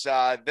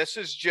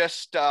is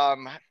just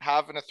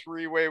having a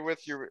three-way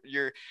with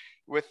your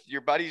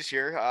buddies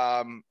here.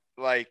 I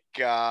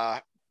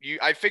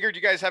figured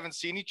you guys haven't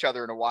seen each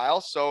other in a while,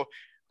 so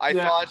I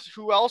thought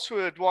who else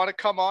would want to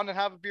come on and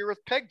have a beer with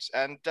pigs,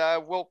 and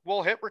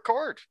we'll hit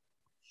record.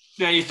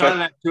 Yeah, you thought of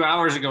that 2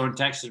 hours ago and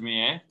texted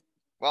me, eh?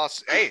 Well,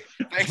 hey,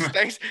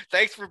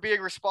 thanks for being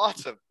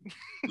responsive.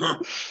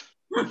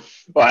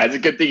 Well, it's a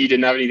good thing you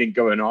didn't have anything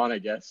going on, I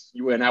guess.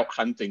 You weren't out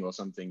hunting or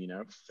something, you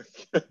know.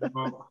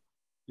 Well,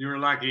 you were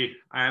lucky.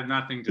 I have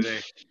nothing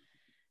today.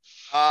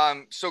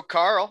 So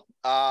Carl,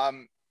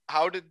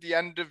 how did the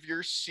end of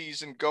your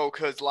season go?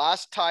 Because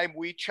last time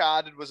we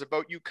chatted was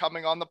about you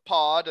coming on the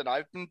pod, and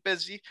I've been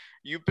busy.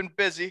 You've been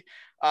busy,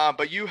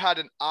 but you had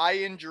an eye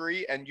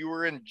injury, and you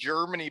were in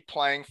Germany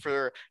playing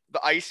for the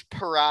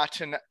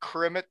Eispiraten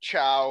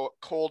Crimmitschau,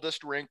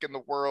 coldest rink in the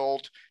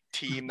world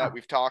team that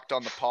we've talked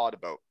on the pod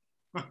about.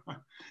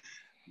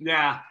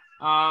 Yeah,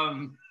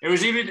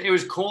 it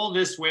was cold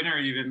this winter.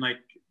 Even like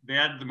they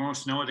had the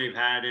most snow they've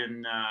had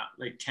in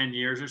like 10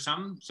 years or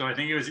something. So I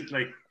think it was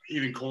like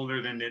even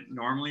colder than it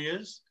normally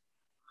is.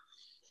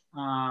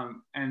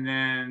 And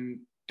then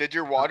did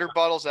your water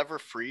bottles ever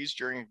freeze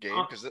during a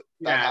game? Because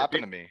that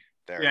happened to me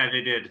there. Yeah,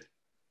 they did.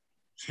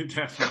 They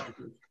definitely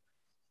did.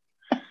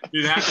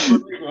 You'd have to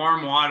put like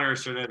warm water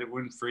so that it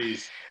wouldn't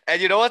freeze. And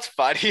you know what's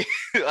funny?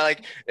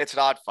 Like, it's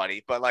not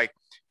funny, but like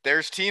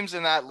there's teams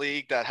in that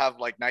league that have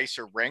like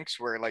nicer rinks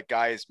where like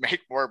guys make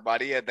more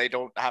money and they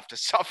don't have to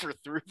suffer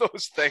through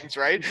those things,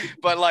 right?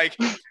 But like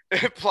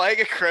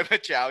playing a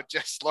Crimmitschau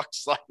just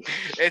looks like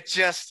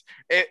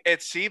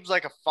it seems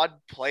like a fun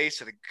place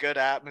and a good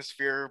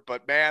atmosphere.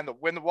 But man,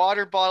 when the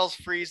water bottles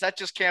freeze, that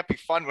just can't be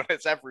fun when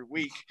it's every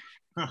week.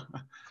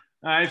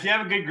 If you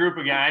have a good group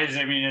of guys,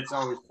 I mean, it's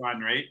always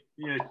fun, right?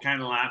 You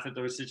kind of laugh at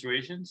those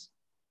situations.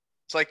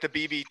 It's like the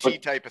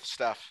BBT type of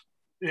stuff.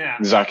 Yeah,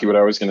 exactly what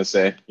I was gonna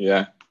say.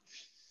 Yeah,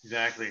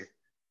 exactly.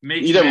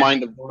 You don't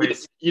mind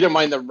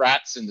the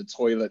rats in the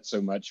toilet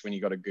so much when you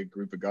got a good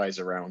group of guys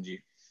around you.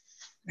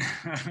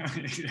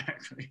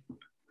 Exactly.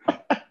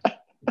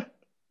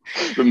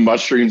 The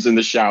mushrooms in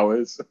the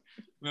showers.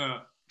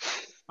 Yeah.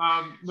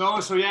 No.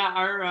 So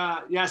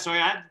yeah, so I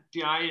had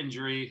the eye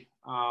injury.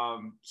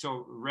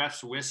 So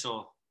refs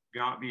whistle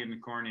got me in the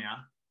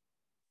cornea.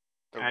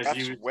 The As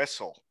ref's you-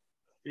 whistle.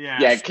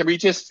 Yeah, can I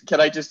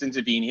just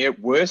intervene here?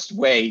 Worst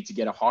way to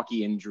get a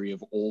hockey injury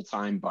of all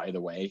time, by the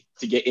way,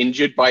 to get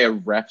injured by a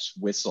ref's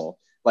whistle.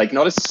 Like,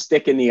 not a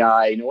stick in the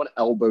eye, no one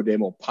elbowed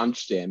him or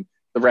punched him.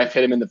 The ref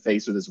hit him in the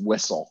face with his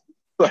whistle.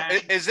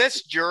 Is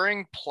this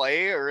during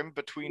play or in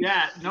between?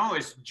 Yeah, no,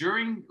 it's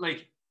during,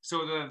 like,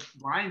 so the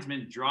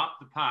linesman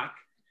dropped the puck,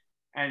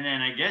 and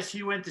then I guess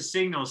he went to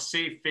signal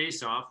safe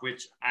face-off,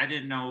 which I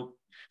didn't know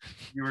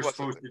you were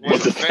supposed to do.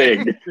 What's a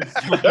thing?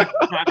 It's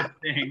not a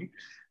thing.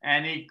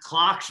 And he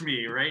clocks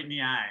me right in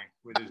the eye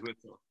with his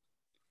whistle.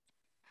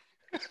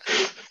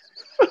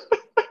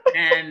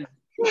 And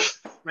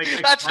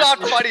like, That's not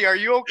funny. Are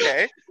you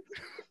okay?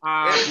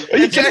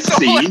 You can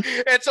see.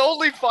 It's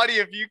only funny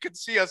if you can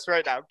see us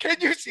right now. Can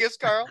you see us,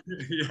 Carl?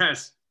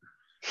 Yes.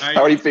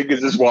 How many fingers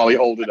does Wally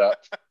hold it up?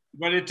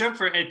 But it took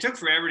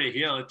forever to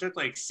heal. It took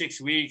like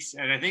 6 weeks,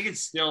 and I think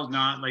it's still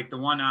not like the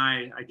one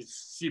eye. I could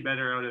see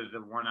better out of the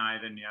one eye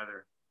than the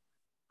other.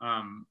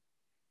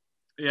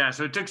 Yeah,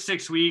 so it took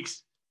 6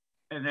 weeks,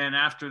 and then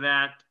after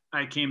that,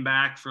 I came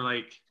back for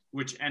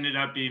which ended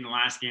up being the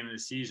last game of the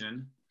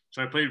season.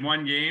 So I played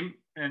one game,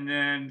 and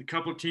then a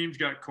couple teams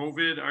got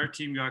COVID. Our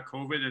team got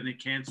COVID, and they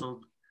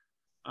canceled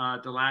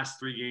the last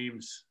 3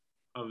 games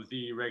of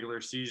the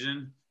regular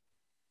season.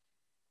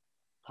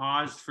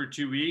 Paused for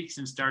 2 weeks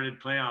and started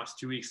playoffs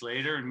 2 weeks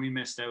later, and we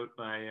missed out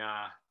by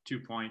 2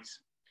 points.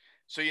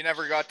 So you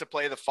never got to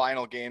play the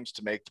final games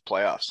to make the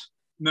playoffs?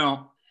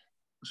 No.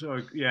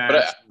 So, yeah.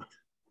 But,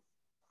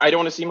 I don't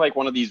want to seem like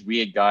one of these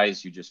weird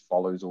guys who just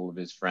follows all of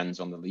his friends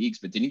on the leagues,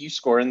 but didn't you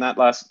score in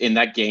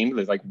that game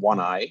with like one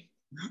eye?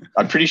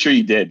 I'm pretty sure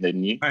you did,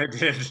 didn't you? I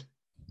did.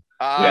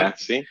 Yeah,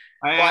 see?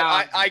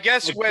 I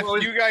guess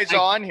with you guys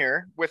on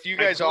here,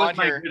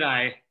 good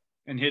eye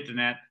and hit the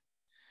net.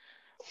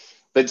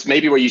 That's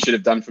maybe what you should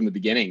have done from the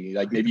beginning.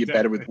 Like, maybe you're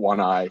better with one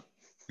eye.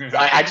 Can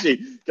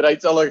I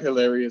tell a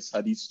hilarious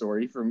Huddy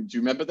story do you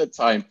remember that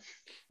time,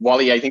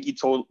 Wally? I think you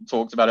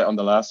talked about it on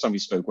the last time we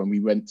spoke when we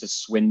went to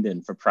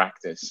Swindon for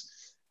practice,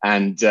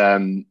 and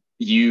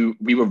you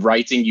were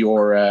writing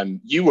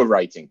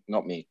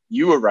not me.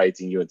 You were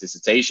writing your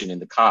dissertation in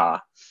the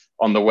car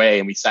on the way,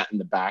 and we sat in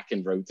the back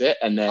and wrote it.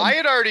 And then I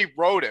had already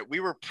wrote it.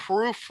 We were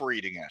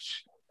proofreading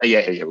it.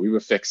 Yeah, we were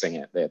fixing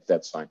it.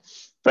 That's fine.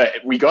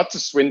 But we got to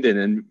Swindon,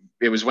 and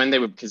it was when they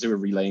were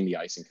relaying the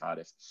ice in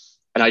Cardiff.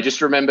 And I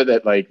just remember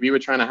that, like, we were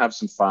trying to have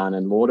some fun,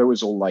 and Lauder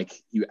was all like,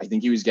 I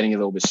think he was getting a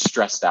little bit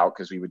stressed out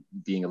because we were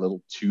being a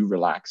little too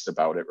relaxed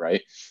about it,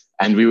 right?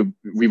 And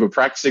we were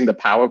practicing the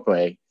power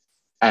play,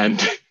 and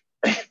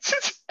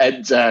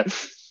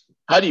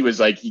Huddy was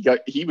like,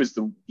 he was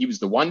the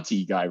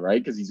 1T guy,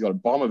 right? Because he's got a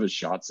bomb of a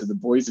shot, so the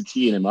boys are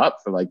teeing him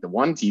up for like the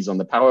 1Ts on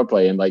the power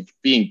play and like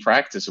being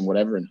practice and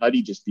whatever. And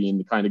Huddy, just being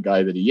the kind of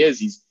guy that he is,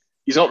 he's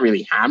not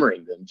really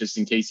hammering them just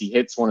in case he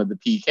hits one of the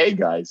PK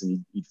guys,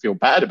 and he'd feel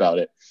bad about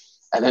it.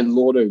 And then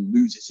Lauder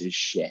loses his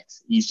shit.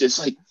 He's just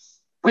like,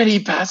 when he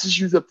passes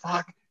you the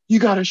puck, you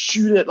got to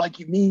shoot it like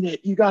you mean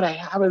it. You got to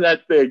hammer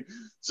that thing.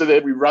 So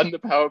then we run the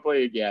power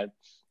play again,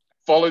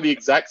 follow the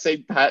exact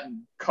same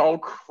pattern. Carl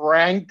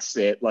cranks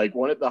it, like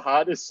one of the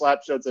hardest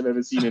slap shots I've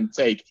ever seen him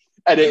take.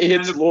 And it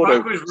hits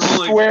Lauder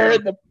square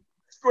in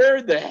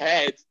the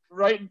head,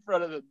 right in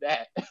front of the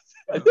net.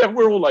 And then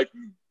we're all like,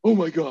 oh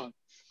my God.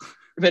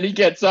 And then he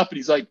gets up and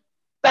he's like,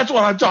 that's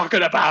what I'm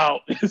talking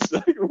about. It's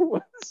like,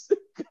 what's the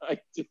guy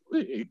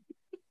doing?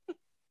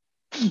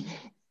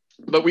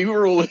 But we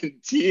were all in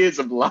tears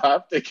of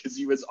laughter because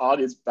he was on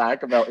his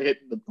back about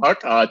hitting the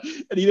puck hard,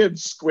 and he didn't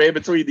square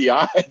between the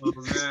eyes. Oh,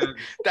 man.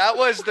 That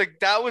was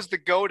the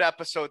GOAT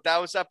episode.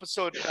 That was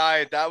episode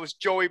 9. That was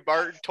Joey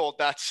Martin told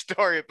that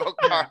story about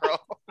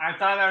Carl. I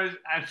thought I was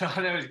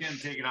going to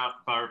take it off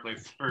the power play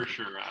for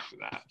sure after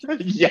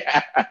that.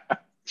 Yeah.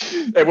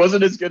 It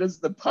wasn't as good as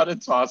the putter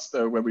toss,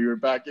 though, when we were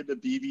back in the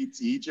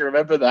BBT. Do you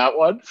remember that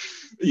one?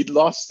 It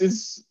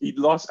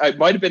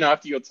might have been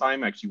after your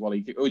time, actually,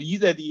 Wally. Were you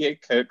there the year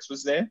Kirks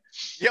was there?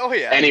 Oh,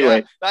 yeah.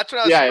 Anyway. Yeah. That's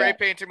when I was spray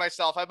painting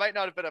myself. I might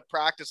not have been at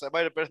practice. I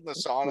might have been in the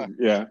sauna.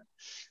 Yeah.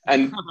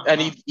 And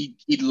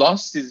he'd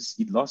lost his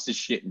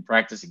shit in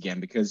practice again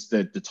because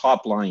the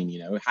top line,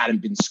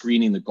 hadn't been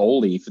screening the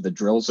goalie for the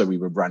drills that we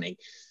were running.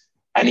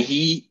 And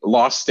he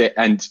lost it,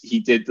 and he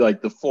did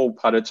like the full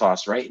putter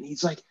toss, right? And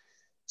he's like,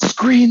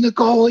 screen the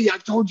goalie,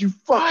 I've told you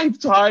 5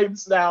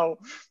 times now.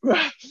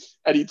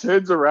 And he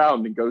turns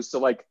around and goes to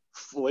like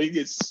fling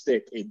his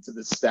stick into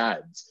the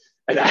stands.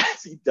 And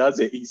as he does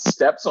it, he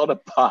steps on a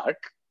puck,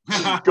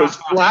 goes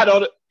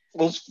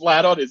falls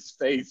flat on his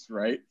face,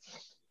 right?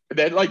 And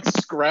then like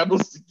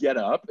scrambles to get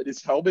up, and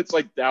his helmet's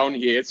like down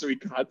here, so he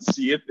can't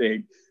see a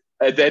thing.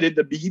 And then in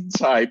the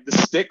meantime, the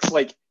sticks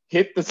like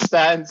hit the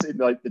stands in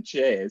like the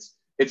chairs.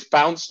 It's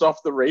bounced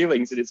off the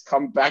railings and it's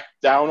come back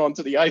down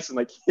onto the ice and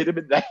like hit him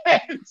in the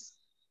head.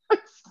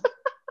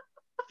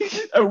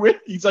 And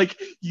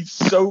he's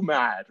so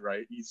mad,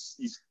 right?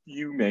 He's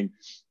fuming.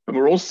 And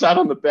we're all sat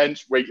on the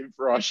bench waiting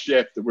for our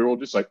shift, and we're all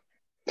just like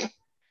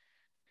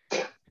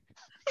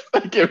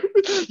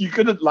you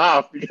couldn't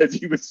laugh because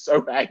he was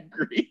so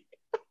angry.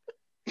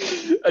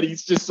 And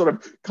he's just sort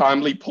of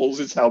calmly pulls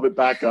his helmet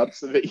back up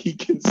so that he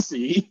can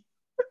see.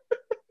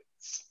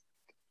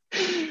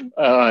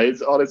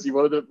 It's honestly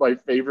one of my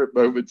favorite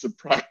moments of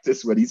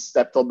practice when he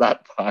stepped on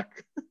that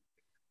puck.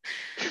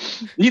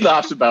 He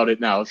laughs about it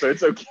now, so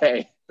it's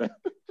okay.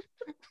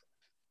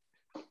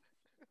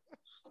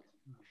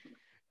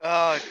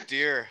 Oh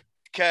dear.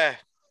 Okay.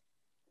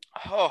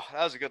 Oh,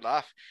 that was a good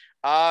laugh.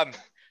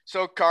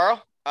 So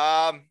Carl,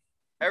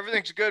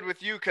 everything's good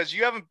with you because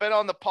you haven't been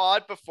on the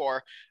pod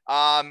before.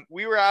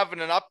 We were having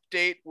an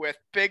update with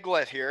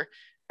Piglet here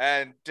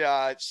and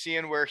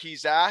seeing where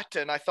he's at,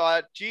 and I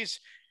thought, geez,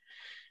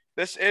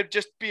 it'd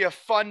just be a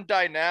fun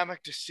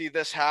dynamic to see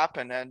this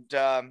happen. And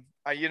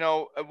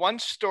one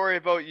story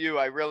about you,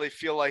 I really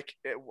feel like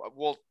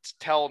we'll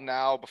tell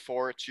now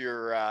before it's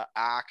your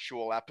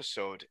actual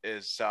episode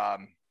is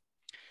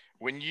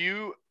when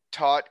you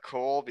taught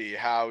Colby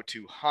how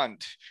to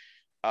hunt.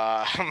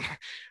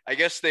 I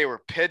guess they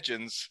were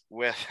pigeons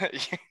with.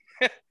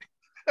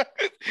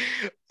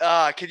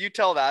 Can you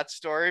tell that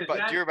story?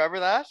 But do you remember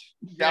that?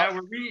 Yeah,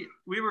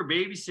 we were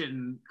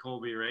babysitting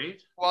Colby,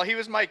 right? Well, he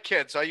was my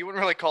kid, so you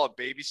wouldn't really call it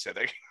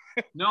babysitting.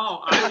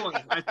 No, I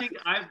was. I think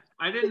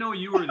I didn't know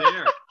you were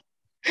there.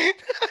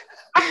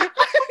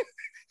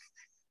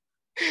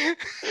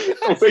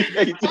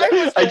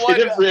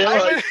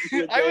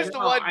 I was the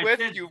one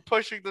with you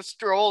pushing the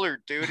stroller,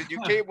 dude, and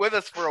you came with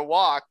us for a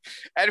walk,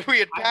 and we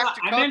had packed.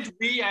 I meant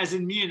we, as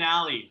in me and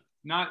Allie,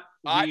 not.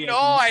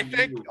 I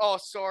think. Oh,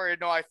 sorry.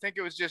 No, I think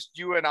it was just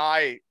you and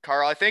I,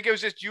 Carl. I think it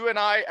was just you and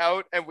I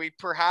out, and we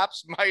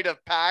perhaps might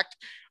have packed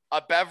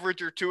a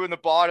beverage or two in the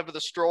bottom of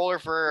the stroller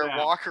for a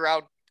walk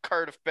around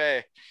Cardiff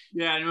Bay.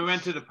 Yeah, and we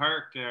went to the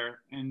park there,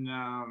 and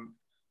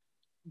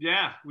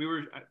we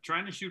were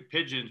trying to shoot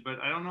pigeons, but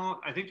I don't know.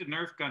 I think the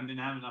Nerf gun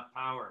didn't have enough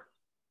power.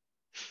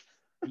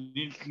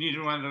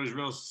 Needed one of those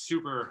real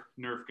super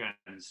Nerf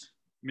guns.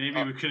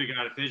 Maybe we could have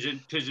got a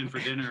pigeon for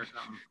dinner or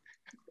something.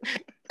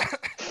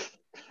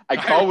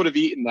 Carl would have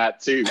eaten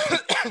that too.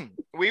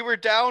 We were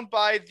down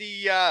by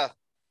the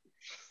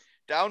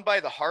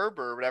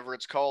harbor, whatever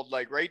it's called,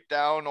 like right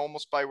down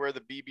almost by where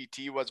the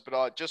BBT was,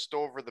 but just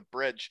over the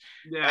bridge.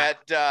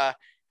 Yeah.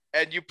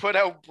 And you put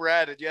out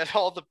bread, and you had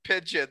all the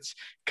pigeons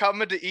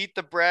coming to eat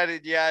the bread,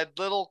 and you had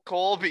little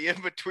Colby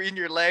in between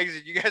your legs,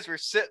 and you guys were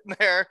sitting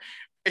there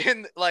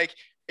in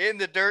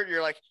the dirt.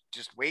 You're like,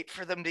 just wait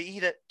for them to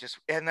eat it.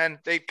 And then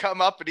they'd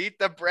come up and eat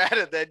the bread,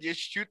 and then you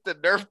shoot the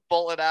Nerf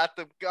bullet at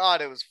them.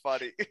 God, it was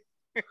funny.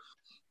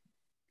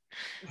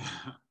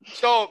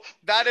 So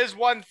that is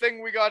one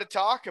thing we got to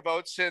talk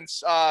about,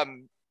 since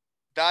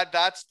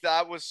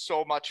that was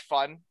so much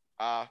fun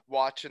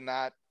watching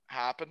that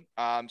happen.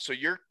 So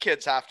your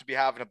kids have to be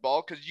having a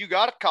ball because you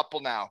got a couple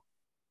now.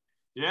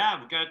 Yeah,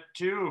 I've got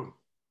two.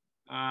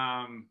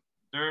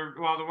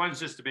 The one's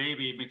just a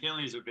baby.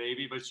 McKinley's a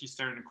baby, but she's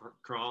starting to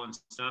crawl and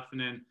stuff. And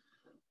then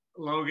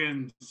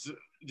Logan's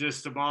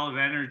just a ball of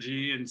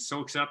energy and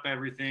soaks up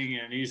everything,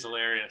 and he's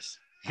hilarious.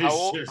 How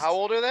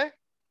old are they?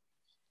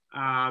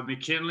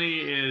 McKinley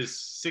is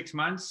 6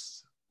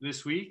 months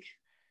this week,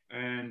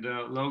 and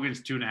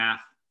Logan's 2.5.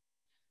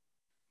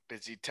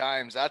 Busy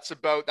times. That's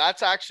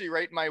actually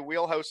right in my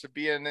wheelhouse of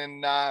being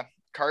in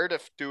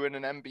Cardiff doing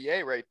an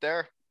MBA right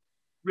there.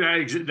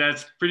 Yeah,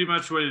 that's pretty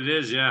much what it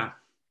is. Yeah.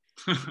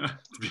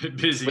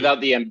 Busy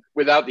without the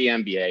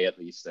MBA at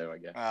least, though, I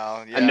guess.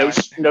 Oh, yeah. And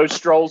no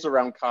strolls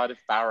around Cardiff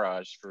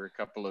Barrage for a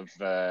couple of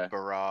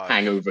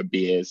hangover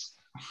beers.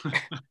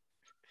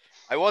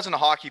 I wasn't a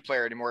hockey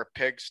player anymore.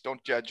 Pigs,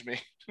 don't judge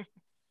me.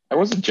 I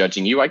wasn't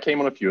judging you. I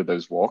came on a few of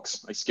those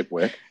walks. I skipped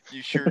work.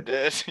 You sure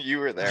did. You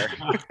were there.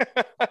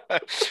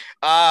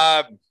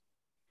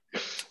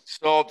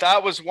 So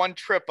that was one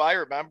trip I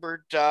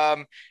remembered.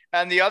 And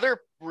the other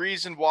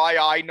reason why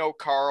I know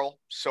Carl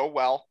so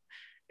well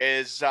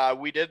is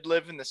we did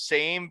live in the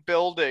same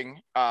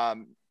building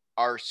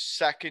our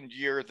second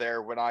year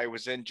there when I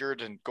was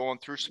injured and going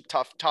through some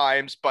tough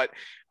times. But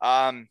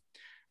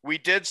we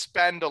did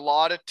spend a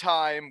lot of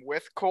time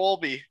with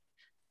Colby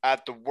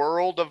at the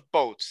World of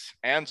Boats,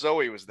 and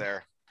Zoe was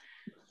there.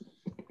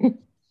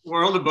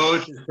 World of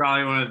Boats is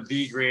probably one of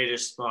the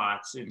greatest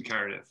spots in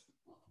Cardiff.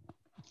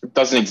 It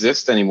doesn't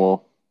exist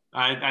anymore.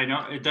 I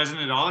know it doesn't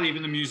at all.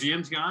 Even the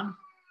museum's gone.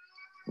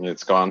 Yeah,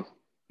 it's gone.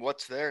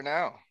 What's there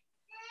now?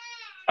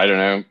 I don't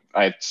know.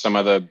 Some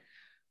other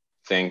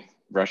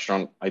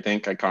restaurant. I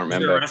think I can't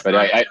remember.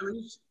 But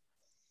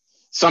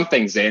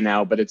something's there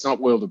now, but it's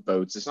not World of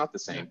Boats. It's not the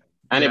same,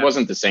 and it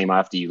wasn't the same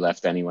after you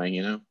left anyway.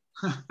 You know.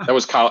 That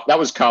was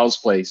Carl's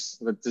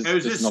place. It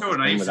was just so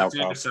nice to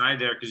take a side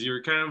there because you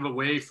were kind of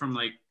away from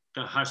like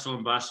the hustle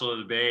and bustle of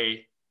the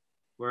bay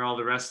where all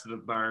the rest of the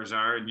bars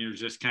are, and you're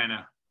just kind of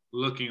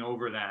looking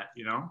over that,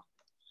 you know?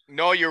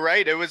 No, you're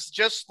right. It was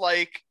just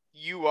like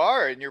you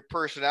are in your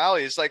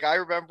personality. It's like I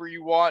remember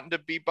you wanting to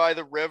be by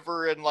the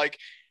river and like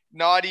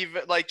not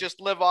even like just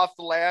live off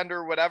the land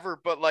or whatever,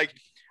 but like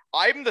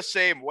I'm the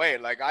same way.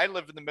 Like I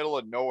live in the middle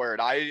of nowhere,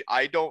 and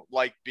I don't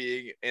like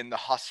being in the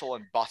hustle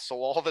and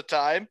bustle all the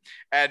time.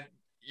 And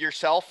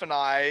yourself and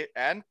I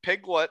and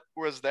Piglet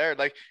was there.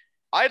 Like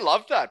I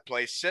loved that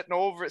place, sitting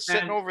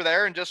over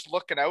there and just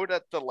looking out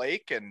at the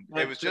lake, and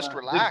it was just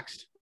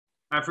relaxed.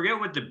 I forget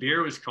what the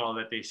beer was called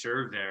that they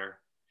served there,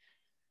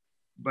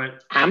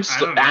 but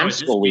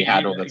Amstel we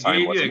had all the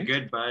time. Gave you a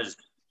good buzz.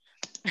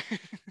 I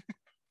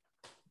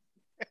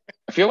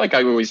feel like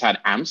I always had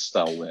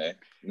Amstel there.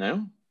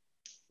 No,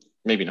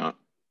 maybe not.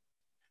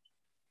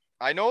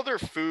 I know their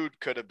food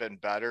could have been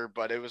better,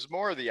 but it was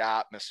more the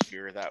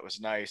atmosphere that was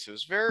nice. It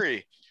was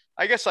very.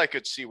 I guess I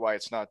could see why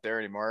it's not there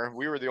anymore.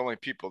 We were the only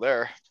people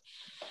there.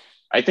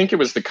 I think it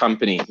was the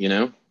company. You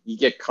know, you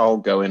get Carl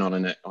going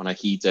on a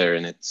heater,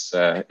 and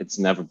it's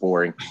never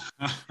boring.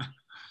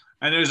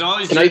 And there's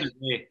always like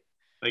it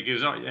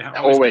was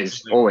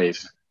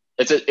always.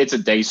 It's a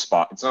day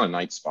spot. It's not a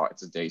night spot.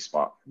 It's a day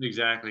spot.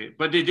 Exactly.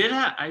 But they did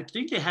have, I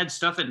think they had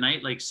stuff at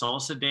night like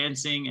salsa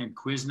dancing and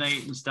quiz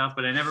night and stuff,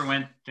 but I never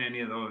went to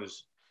any of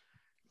those.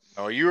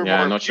 Oh, you were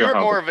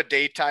more of a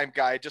daytime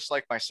guy, just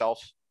like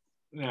myself.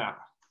 Yeah.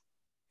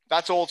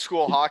 That's old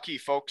school hockey,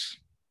 folks.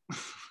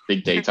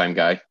 Big daytime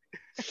guy.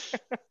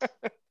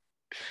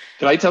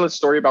 Can I tell a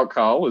story about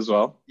Carl as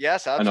well?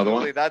 Yes,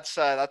 absolutely. That's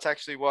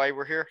actually why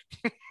we're here.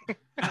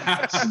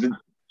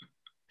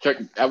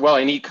 Well,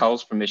 I need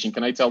Carl's permission.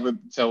 Can I tell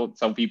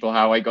people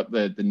how I got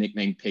the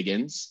nickname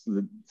Piggins?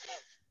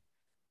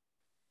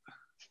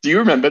 Do you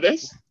remember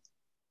this?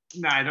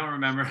 No, I don't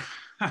remember.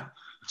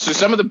 So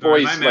some of the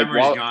boys, my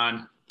memory's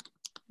gone.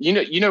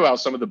 You know how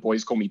some of the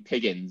boys call me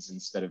Piggins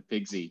instead of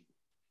Pigsy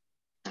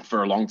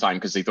for a long time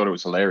because they thought it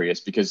was hilarious.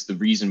 Because the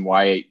reason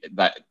why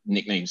that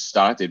nickname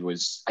started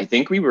was I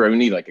think we were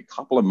only like a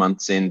couple of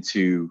months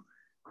into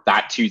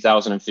that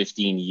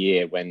 2015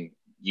 year when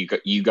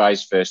you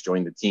guys first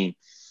joined the team.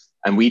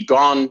 And we'd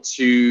gone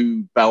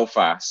to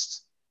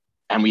Belfast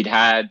and we'd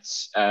had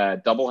a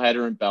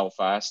doubleheader in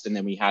Belfast. And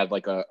then we had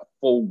like a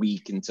full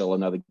week until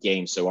another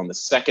game. So on the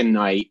second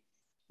night,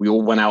 we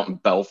all went out in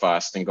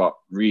Belfast and got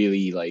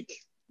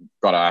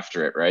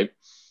after it, right?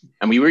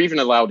 And we were even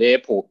allowed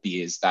airport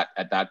beers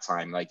at that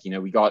time. Like, you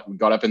know, we got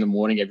up in the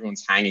morning,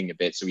 everyone's hanging a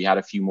bit. So we had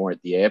a few more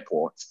at the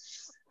airport.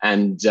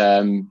 And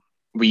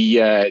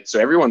so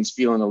everyone's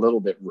feeling a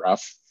little bit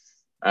rough.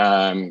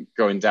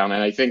 Going down,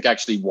 and I think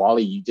actually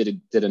Wally, you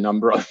did a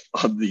number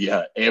on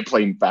the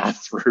airplane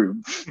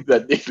bathroom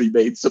that nearly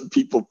made some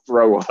people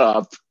throw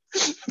up.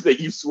 That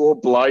you swore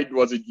blind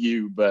wasn't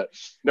you, but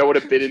no one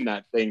had been in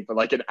that thing for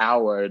like an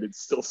hour and it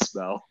still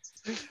smelled.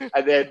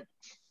 And then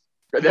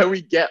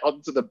we get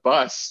onto the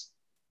bus,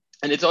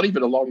 and it's not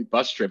even a long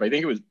bus trip. I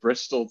think it was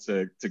Bristol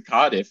to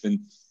Cardiff,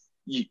 and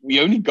we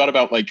only got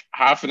about like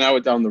half an hour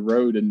down the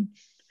road, and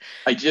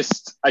I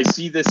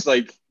see this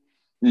like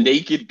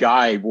naked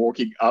guy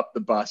walking up the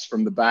bus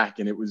from the back,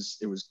 and it was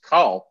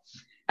Carl,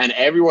 and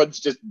everyone's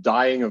just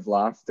dying of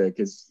laughter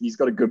because he's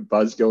got a good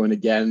buzz going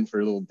again for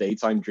a little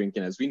daytime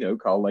drinking. As we know,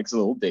 Carl likes a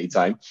little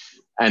daytime,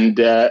 and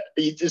we're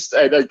just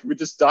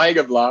dying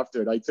of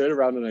laughter. And I turn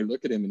around and I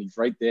look at him, and he's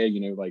right there, you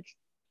know, like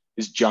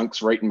his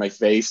junk's right in my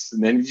face,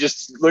 and then he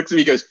just looks at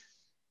me, and goes,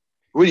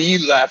 "What are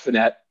you laughing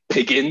at,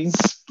 Piggins?"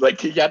 Like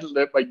he hadn't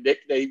learned my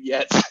nickname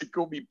yet, so he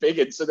called me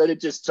Piggins. So then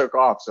it just took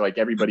off. So like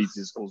everybody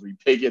just calls me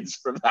Piggins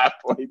from that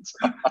point.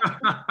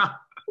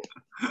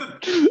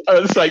 I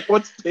was like,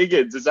 "What's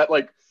Piggins? Is that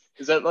like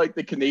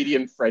the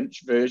Canadian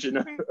French version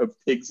of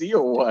Pigsy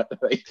or what?"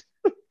 Like,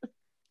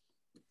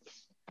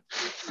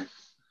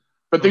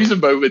 but these are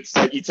moments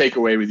that you take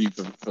away with you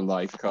for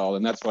life, Carl,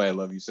 and that's why I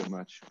love you so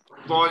much.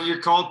 Well, you're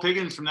called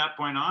Piggins from that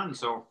point on,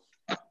 so.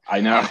 I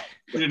know.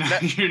 You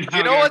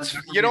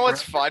know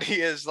what's funny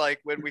is like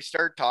when we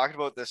start talking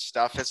about this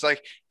stuff, it's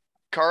like,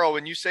 Carl,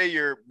 when you say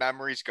your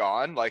memory's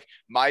gone, like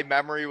my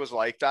memory was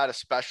like that,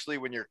 especially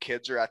when your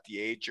kids are at the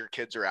age your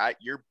kids are at.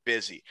 You're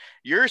busy.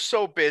 You're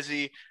so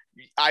busy.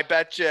 I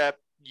bet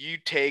you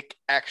take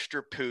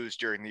extra poos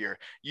during the year.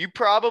 You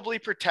probably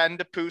pretend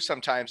to poo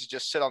sometimes and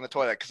just sit on the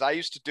toilet, because I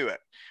used to do it.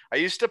 I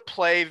used to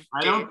play.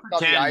 I don't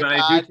pretend, but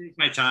I do take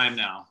my time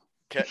now.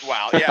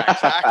 Wow. Yeah,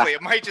 exactly.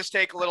 It might just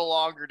take a little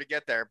longer to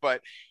get there,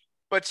 but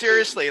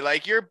seriously,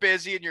 like you're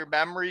busy and your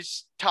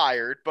memory's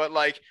tired, but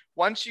like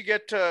once you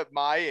get to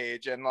my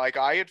age and like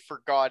I had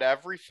forgot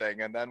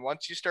everything. And then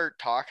once you start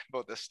talking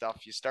about this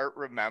stuff, you start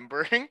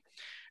remembering.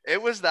 It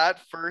was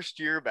that first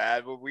year,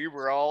 man, when we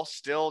were all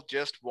still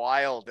just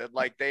wild and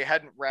like they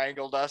hadn't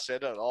wrangled us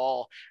in at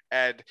all.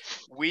 And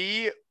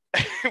we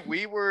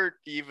were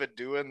even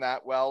doing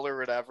that well or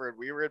whatever. And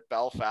we were at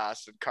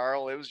Belfast, and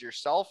Carl, it was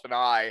yourself and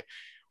I.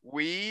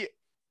 We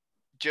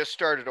just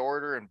started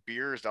ordering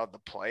beers on the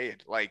plane.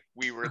 Like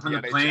we were at the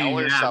NHL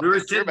or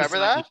something. Do you remember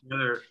that?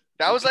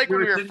 That was like when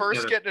we were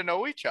first getting to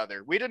know each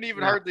other. We didn't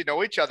even hardly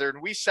know each other.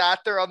 And we sat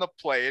there on the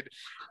plane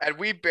and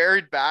we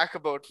buried back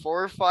about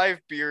 4 or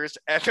 5 beers.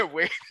 And the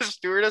way the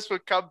stewardess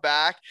would come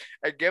back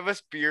and give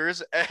us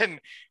beers.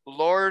 And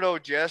Lordo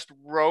just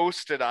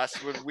roasted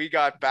us when we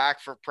got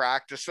back for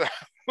practice that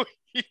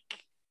week.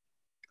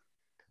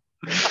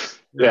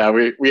 Yeah,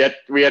 we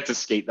had to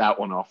skate that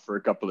one off for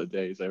a couple of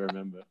days, I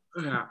remember.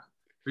 Yeah,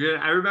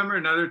 I remember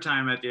another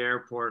time at the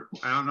airport.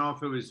 I don't know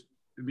if it was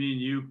me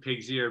and you,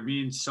 Pigsy, or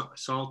me and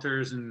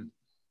Salters and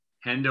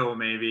Hendo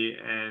maybe,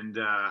 and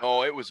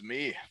Oh, it was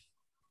me.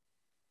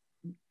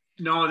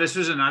 no, this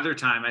was another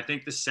time. I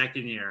think the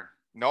second year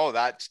No,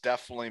 that's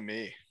definitely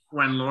me.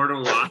 when Lordo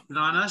lost it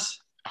on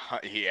us.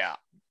 Yeah,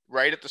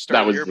 right at the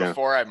start of the year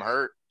before I'm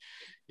hurt.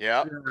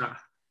 Yeah.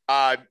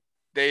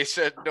 They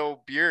said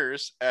no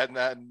beers, and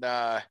then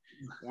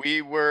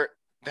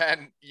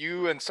then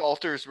you and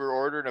Salters were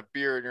ordering a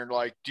beer, and you're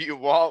like, "Do you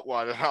want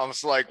one?" And I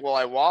was like, "Well,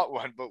 I want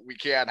one, but we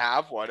can't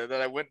have one." And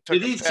then I went and took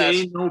Did he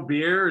say no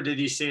beer, or did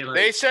he say like?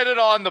 They said it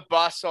on the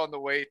bus on the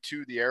way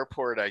to the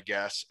airport, I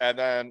guess. And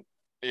then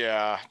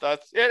yeah,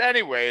 that's it.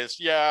 Anyways,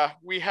 yeah,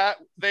 we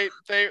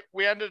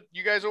ended.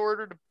 You guys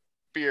ordered a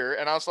beer,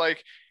 and I was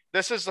like,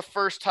 this is the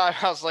first time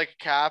I was like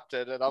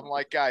captain, and I'm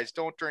like, guys,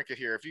 don't drink it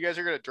here. If you guys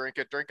are gonna drink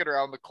it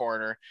around the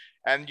corner.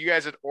 And you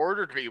guys had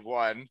ordered me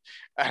one,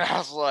 and I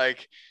was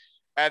like,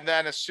 and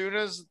then as soon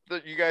as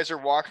you guys are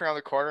walking around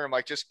the corner, I'm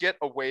like, just get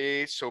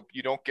away so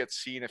you don't get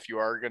seen if you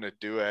are gonna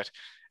do it.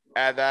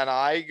 And then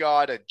I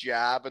got a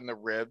jab in the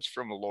ribs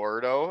from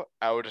Lordo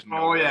out of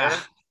nowhere. Oh yeah.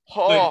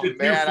 Oh like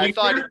man,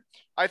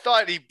 I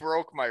thought he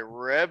broke my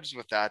ribs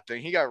with that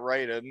thing. He got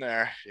right in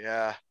there.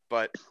 Yeah,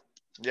 but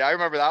yeah, I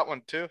remember that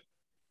one too.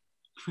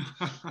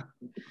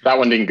 That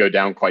one didn't go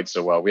down quite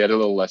so well. We had a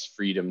little less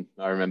freedom.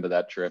 I remember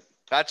that trip.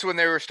 That's when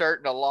they were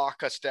starting to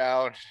lock us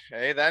down.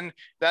 Hey, then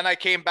I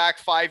came back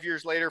 5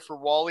 years later for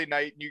Wally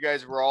night, and you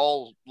guys were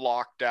all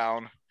locked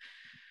down.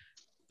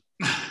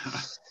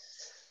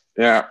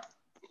 Yeah.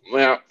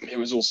 Well, it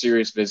was all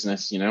serious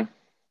business,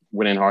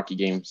 winning hockey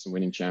games and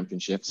winning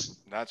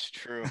championships. That's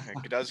true.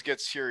 It does get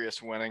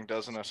serious winning,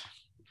 doesn't it?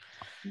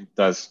 It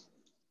does.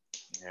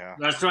 Yeah.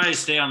 That's why I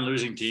stay on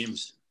losing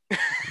teams.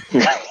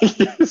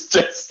 It's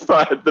just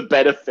the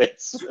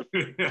benefits.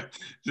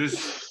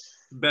 Just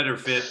better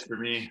fit for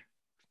me.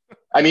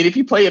 I mean, if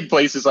you play in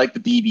places like the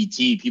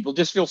BBT, people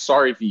just feel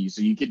sorry for you.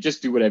 So you can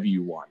just do whatever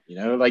you want,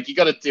 Like you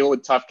got to deal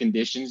with tough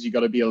conditions. You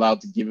got to be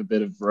allowed to give a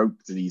bit of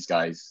rope to these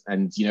guys.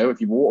 And,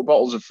 if your water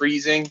bottles are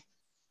freezing,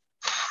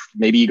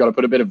 maybe you got to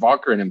put a bit of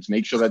vodka in them to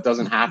make sure that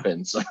doesn't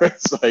happen. So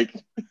it's like...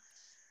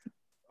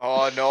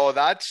 Oh, no,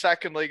 that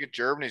second league of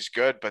Germany is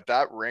good, but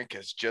that rink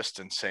is just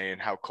insane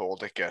how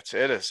cold it gets.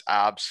 It is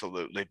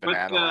absolutely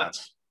banana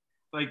lands.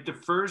 Like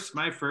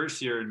my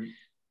first year in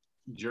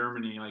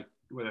Germany, like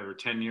whatever,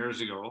 10 years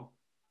ago,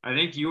 I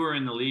think you were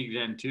in the league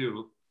then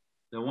too.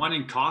 The one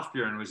in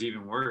Kaufbeuren was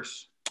even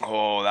worse.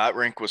 Oh, that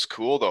rink was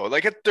cool though.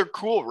 Like they're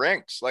cool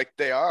rinks, like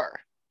they are.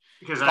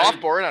 Because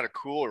Kaufbeuren had a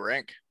cool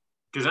rink.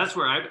 Because that's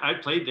where I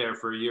played there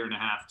for a year and a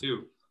half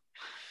too.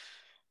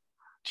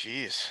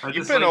 Jeez,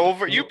 you've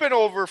been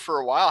over for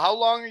a while. How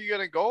long are you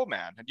gonna go,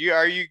 man?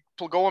 Are you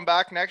going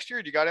back next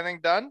year? Do you got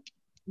anything done?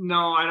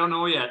 No, I don't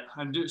know yet.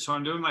 I'm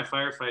doing my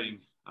firefighting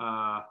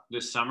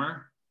this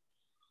summer,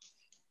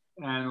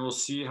 and we'll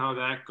see how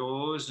that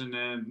goes, and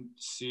then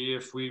see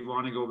if we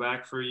want to go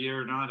back for a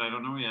year or not. I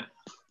don't know yet.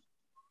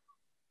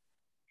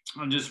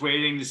 I'm just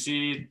waiting to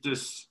see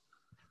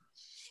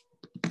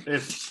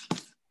if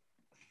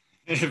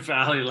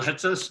Ali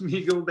lets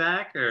me go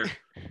back, or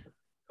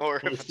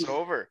if it's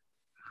over.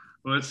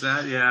 What's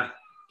that? Yeah.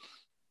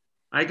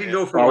 I can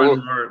go for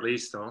one more at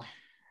least, though.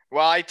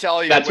 Well, I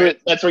tell you.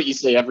 That's what you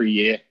say every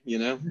year,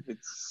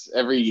 It's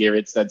every year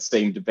it's that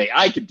same debate.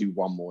 I could do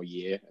one more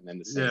year, and then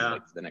the same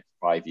for the next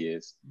 5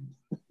 years.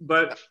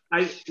 But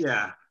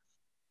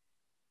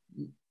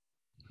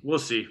we'll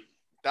see.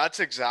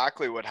 That's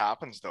exactly what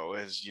happens, though,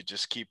 is you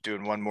just keep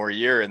doing one more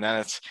year, and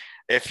then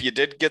if you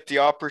did get the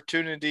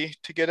opportunity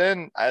to get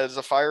in as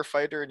a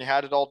firefighter and you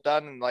had it all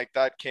done and like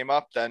that came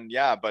up, then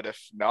yeah. But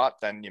if not,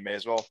 then you may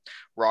as well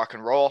rock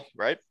and roll,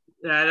 right?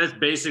 Yeah, that's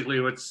basically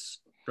what's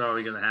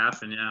probably going to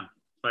happen. Yeah,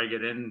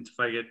 if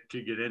I get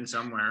to get in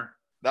somewhere.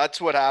 That's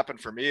what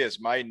happened for me. Is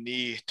my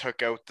knee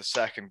took out the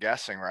second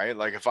guessing, right?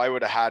 Like if I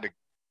would have had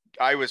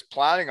I was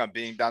planning on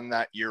being done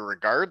that year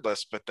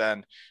regardless, but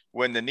then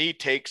when the knee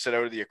takes it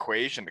out of the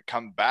equation to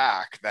come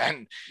back,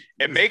 then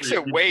it makes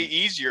it way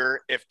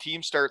easier if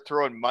teams start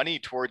throwing money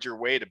towards your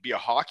way to be a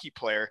hockey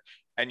player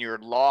and you're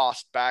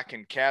lost back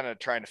in Canada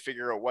trying to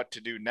figure out what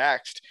to do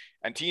next,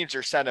 and teams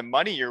are sending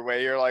money your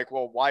way. You're like,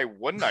 well, why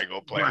wouldn't I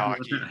go play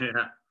hockey?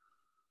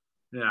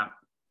 Yeah,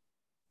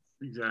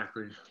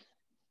 exactly.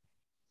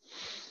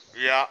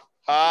 Yeah.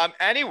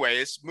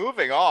 Anyways,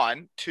 moving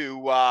on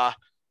to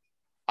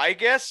I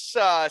guess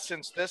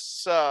since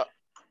this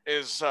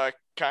is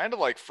kind of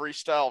like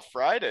Freestyle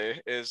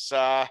Friday,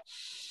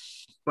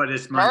 but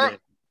it's Monday.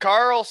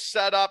 Carl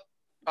set up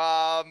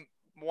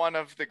one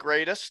of the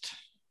greatest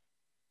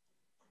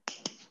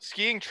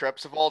skiing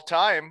trips of all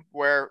time,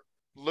 where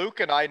Luke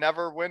and I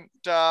never went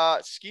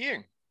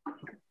skiing.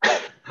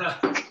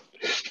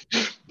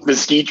 The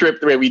ski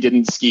trip where we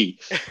didn't ski.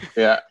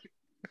 Yeah.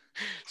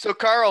 So,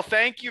 Carl,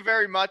 thank you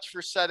very much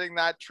for setting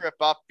that trip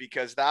up,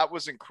 because that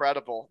was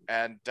incredible.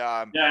 And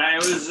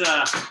it was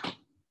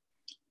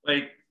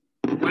like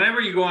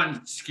whenever you go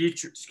on ski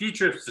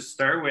trips to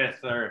start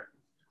with are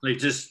like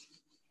just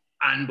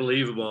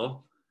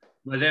unbelievable.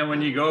 But then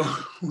when you go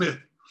with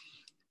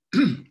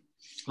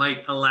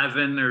like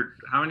 11 or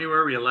how many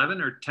were we?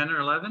 11 or 10 or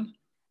 11?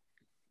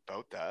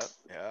 about that.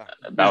 Yeah.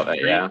 About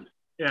that, yeah.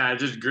 Yeah,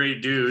 just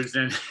great dudes.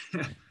 And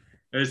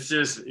it's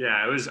just,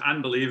 yeah, it was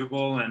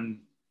unbelievable. And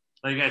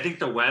like, I think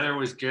the weather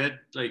was good,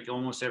 like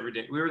almost every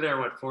day. We were there,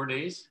 what, 4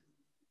 days?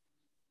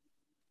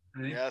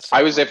 I think. Yeah.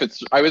 I was there for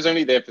I was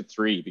only there for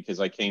 3 because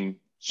I came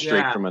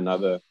straight from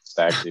another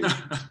stag do.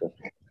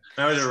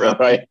 That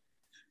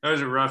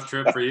was a rough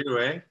trip for you,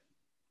 eh?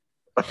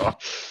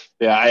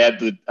 Yeah, I had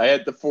the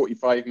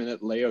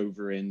 45-minute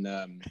layover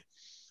in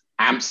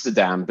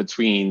Amsterdam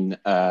between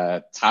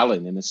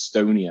Tallinn in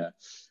Estonia,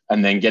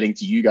 and then getting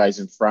to you guys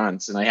in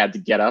France. And I had to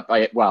get up.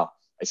 I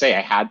say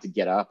I had to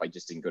get up. I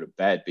just didn't go to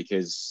bed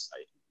because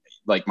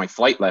my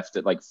flight left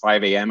at like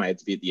 5 a.m. I had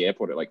to be at the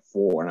airport at like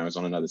 4, and I was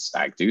on another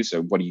stag do.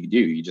 So what do?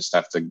 You just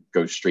have to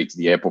go straight to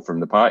the airport from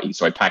the party.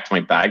 So I packed my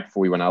bag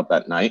before we went out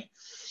that night.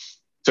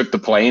 Took the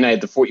plane. I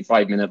had the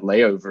 45-minute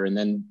layover, and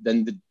then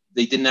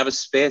they didn't have a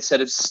spare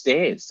set of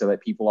stairs to let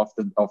people off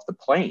the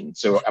plane.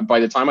 So by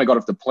the time I got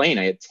off the plane,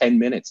 I had 10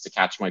 minutes to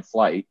catch my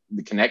flight,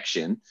 the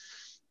connection.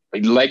 I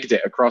legged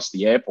it across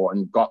the airport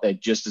and got there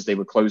just as they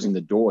were closing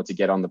the door to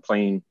get on the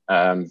plane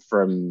from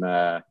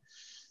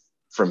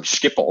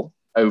Schiphol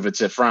over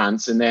to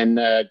France, and then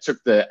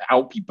took the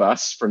Alpi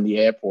bus from the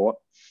airport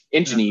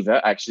in Geneva,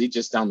 actually,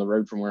 just down the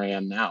road from where I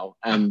am now,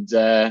 and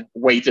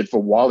waited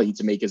for Wally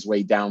to make his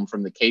way down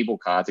from the cable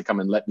car to come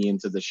and let me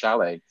into the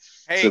chalet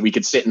so that we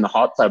could sit in the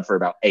hot tub for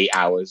about 8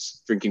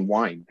 hours drinking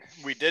wine.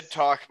 We did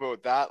talk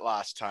about that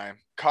last time.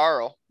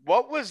 Carl,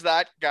 what was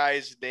that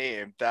guy's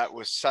name that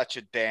was such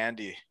a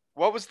dandy?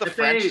 What was the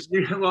French?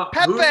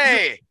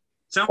 Pepe!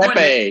 Someone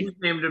named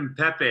him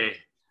Pepe.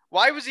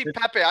 Why was he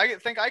Pepe? I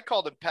think I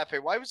called him Pepe.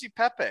 Why was he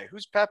Pepe?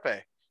 Who's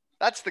Pepe?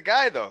 That's the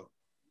guy, though.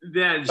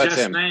 Yeah,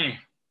 Jocelyn.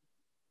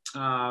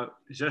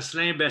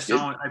 Jocelyn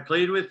Besson. I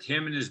played with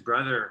him and his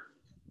brother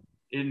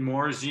in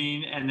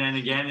Morzine, and then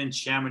again in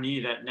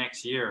Chamonix that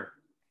next year.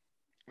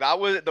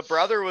 The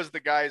brother was the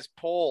guy's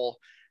pole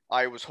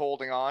I was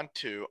holding on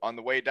to on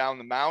the way down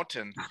the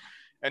mountain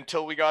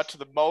until we got to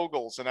the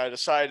moguls, and I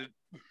decided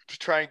to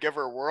try and give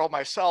her a whirl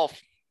myself.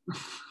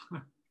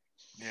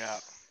 Yeah.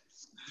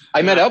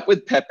 I met up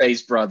with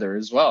Pepe's brother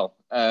as well,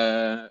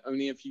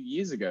 only a few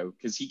years ago,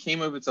 because he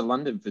came over to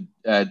London for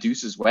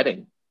Deuce's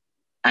wedding.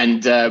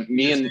 And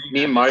me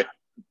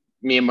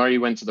and Murray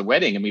went to the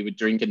wedding, and we were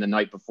drinking the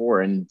night before,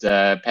 and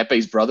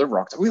Pepe's brother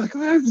rocked. We were like,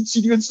 oh, I haven't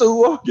seen you in so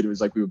long. And it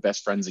was like we were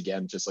best friends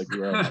again, just like we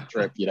were on that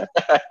trip, you know.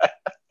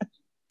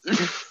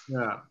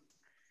 Yeah.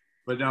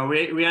 But no,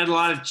 we had a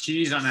lot of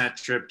cheese on that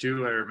trip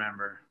too, I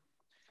remember.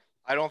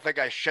 I don't think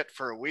I shit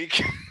for a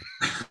week.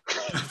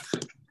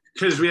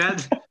 Because we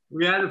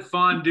had a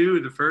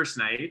fondue the first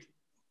night.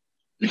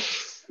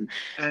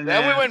 And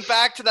then we went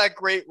back to that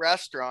great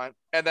restaurant,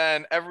 and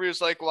then everybody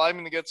was like, well, I'm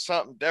going to get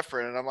something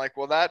different. And I'm like,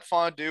 well, that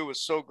fondue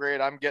was so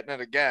great, I'm getting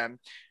it again.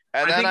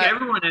 And I think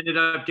everyone ended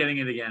up getting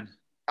it again.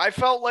 I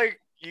felt like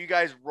you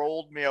guys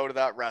rolled me out of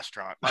that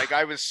restaurant. Like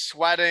I was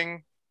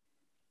sweating.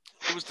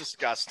 It was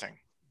disgusting.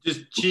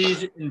 Just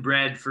cheese and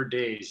bread for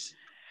days.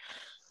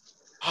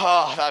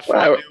 Oh, that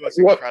fondue was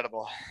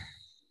incredible.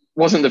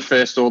 Wasn't the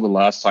first or the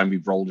last time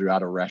we've rolled you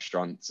out of a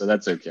restaurant, so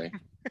that's okay.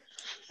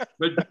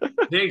 But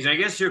Biggs, I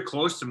guess you're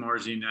close to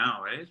Morzine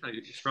now, right? Like,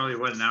 it's probably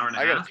an hour and a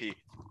half. I gotta pee.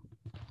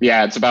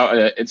 Yeah, it's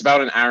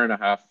about an hour and a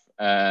half.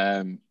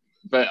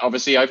 But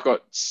obviously, I've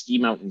got ski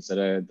mountains that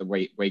are the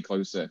way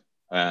closer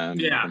than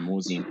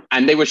Morzine,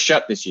 and they were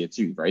shut this year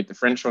too, right? The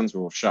French ones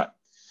were all shut,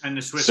 and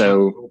the Swiss ones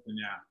were open,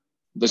 yeah.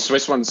 The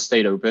Swiss ones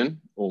stayed open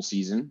all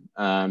season,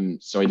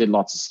 so I did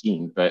lots of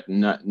skiing, but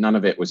none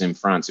of it was in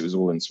France. It was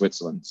all in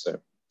Switzerland. So,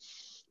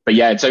 but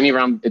yeah, it's only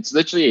around. It's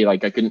literally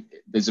like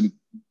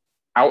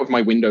out of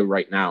my window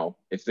right now.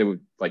 If there were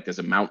there's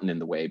a mountain in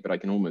the way, but I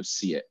can almost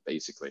see it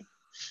basically.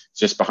 It's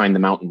just behind the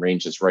mountain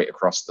ranges, right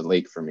across the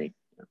lake for me.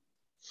 Yeah.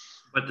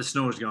 But the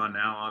snow's gone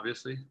now,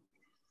 obviously.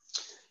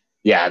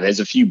 Yeah, there's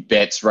a few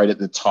bits right at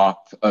the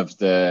top of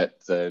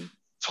the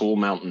tall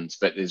mountains,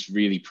 but it's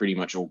really pretty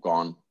much all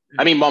gone.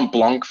 I mean, Mont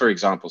Blanc, for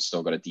example,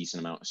 still got a decent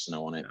amount of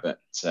snow on it,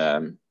 but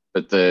the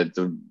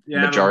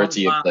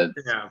majority of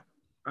the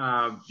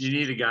you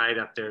need a guide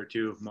up there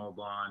too, Mont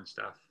Blanc and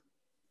stuff.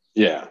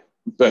 Yeah,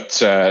 but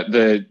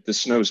the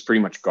snow's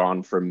pretty much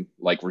gone from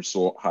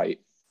resort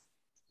height.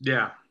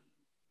 Yeah.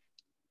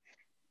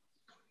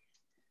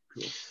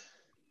 Cool.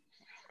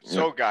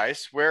 So,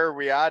 guys, where are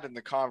we at in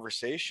the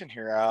conversation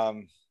here?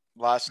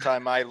 Last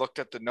time I looked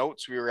at the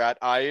notes, we were at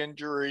eye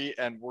injury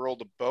and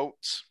World of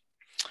Boats.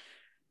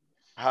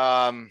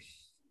 Carl,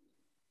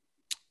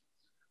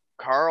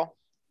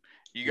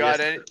 you got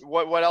any?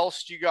 What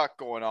else you got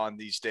going on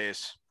these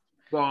days?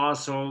 Well,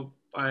 also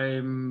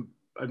I'm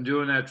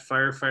doing that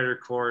firefighter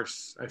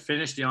course. I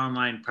finished the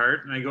online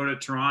part, and I go to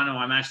Toronto.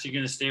 I'm actually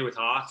going to stay with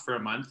Hoth for a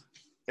month.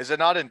 Is it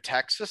not in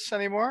Texas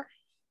anymore?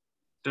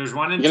 There's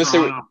one in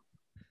Toronto.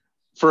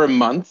 For a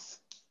month?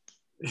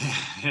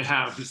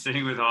 Yeah, I'm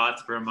staying with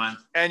Hoth for a month.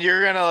 And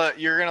you're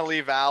gonna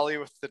leave Allie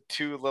with the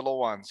two little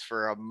ones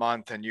for a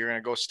month, and you're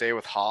gonna go stay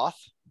with Hoth?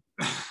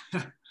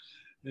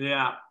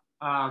 Yeah.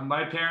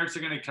 My parents are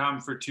gonna come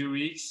for 2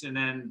 weeks, and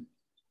then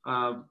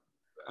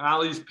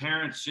Allie's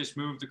parents just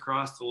moved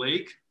across the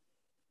lake.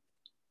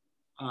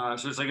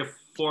 So it's like a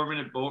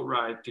 4-minute boat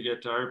ride to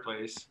get to our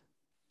place.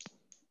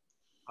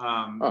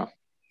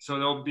 So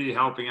they'll be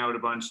helping out a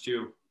bunch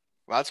too.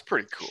 Well, that's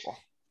pretty cool.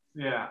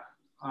 Yeah.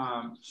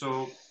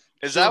 So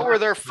is that where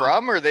they're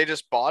from, or they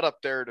just bought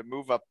up there to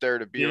move up there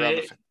to be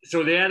around?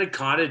 So they had a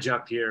cottage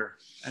up here,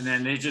 and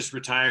then they just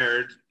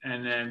retired,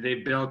 and then they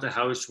built a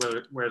house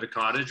where the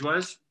cottage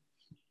was.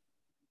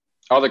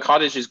 Oh, the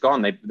cottage is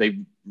gone. They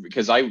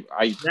because Wally,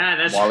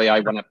 I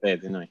went up there,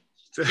 didn't I?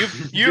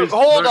 You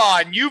hold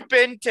on. You've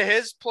been to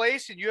his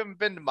place, and you haven't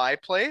been to my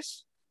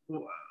place.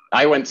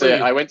 I went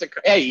to.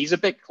 Hey, he's a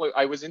bit close.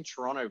 I was in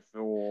Toronto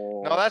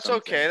for. No, that's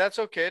something. Okay. That's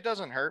okay. It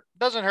doesn't hurt.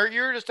 Doesn't hurt.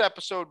 You were just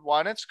episode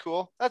 1. It's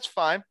cool. That's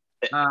fine.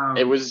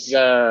 It was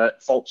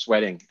Fulp's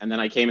wedding, and then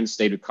I came and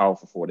stayed with Carl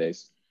for 4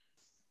 days.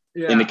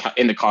 Yeah. In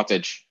the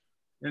cottage.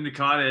 In the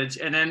cottage,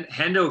 and then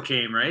Hendo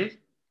came, right?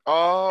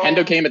 Oh.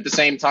 Hendo came at the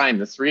same time.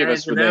 The three of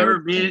us were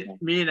there.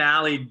 Me and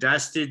Ali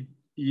dusted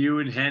you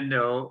and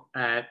Hendo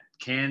at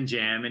Can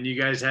Jam, and you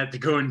guys had to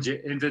go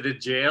into the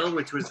jail,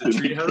 which was the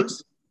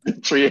treehouse. The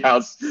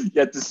treehouse. You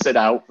had to sit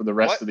out for the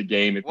rest of the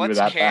game if you were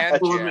that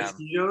bad.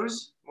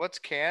 Mosquitoes? What's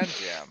Can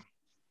Jam?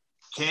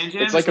 Can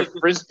Jam? It's like a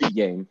frisbee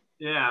game.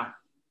 Yeah.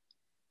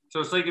 So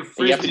it's like a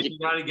frisbee. You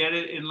got to get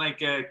it in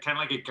like a kind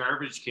of like a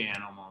garbage can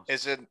almost.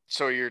 Is it?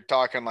 So you're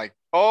talking like,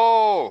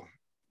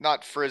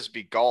 not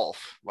frisbee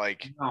golf,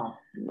 like no,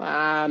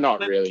 not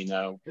like, really.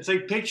 No, it's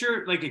like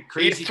picture like a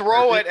crazy. You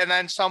throw it and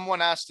then someone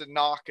has to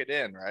knock it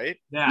in, right?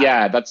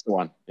 Yeah, that's the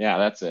one. Yeah,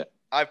 that's it.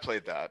 I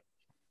played that.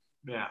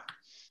 Yeah,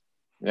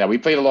 we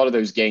played a lot of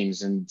those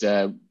games, and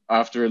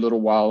after a little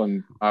while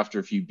and after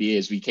a few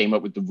beers, we came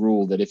up with the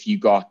rule that if you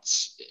got,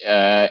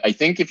 I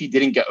think if you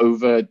didn't get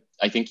over,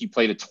 I think you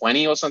played a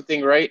 20 or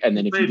something, right? And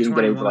then if you didn't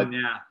get over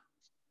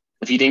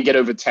if you didn't get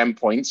over 10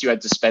 points, you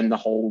had to spend the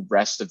whole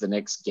rest of the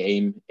next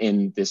game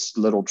in this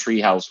little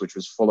treehouse, which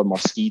was full of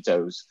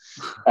mosquitoes,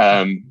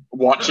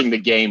 watching the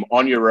game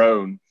on your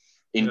own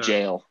in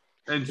jail.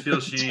 And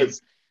feel shame.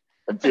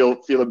 And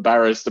feel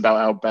embarrassed about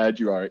how bad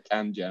you are at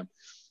Can Jam.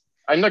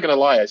 I'm not going to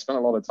lie. I spent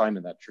a lot of time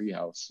in that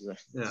treehouse.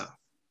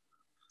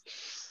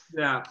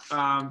 Yeah.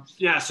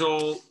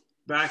 So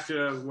back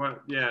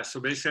to so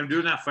basically I'm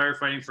doing that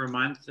firefighting for a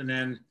month, and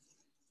then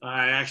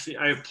I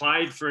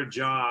applied for a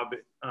job,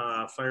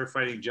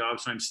 firefighting job.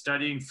 So I'm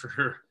studying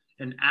for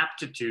an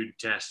aptitude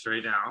test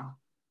right now.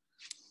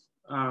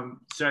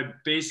 So I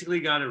basically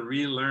got to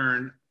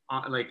relearn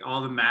like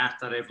all the math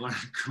that I've learned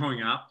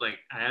growing up. Like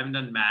I haven't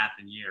done math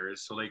in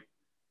years. So like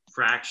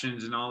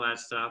fractions and all that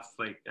stuff.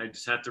 Like I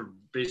just have to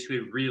basically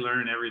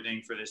relearn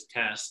everything for this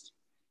test.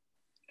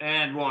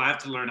 And I have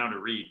to learn how to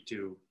read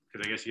too,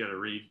 because I guess you got to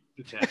read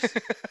the test.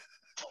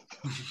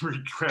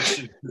 Read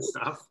questions and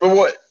stuff.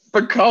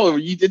 But Carl,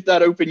 you did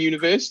that Open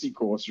University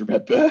course,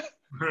 remember?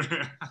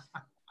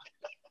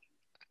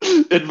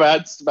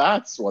 Advanced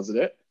maths, wasn't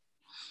it?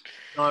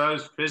 Oh, that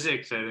was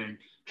physics, I think.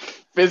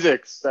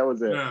 Physics, that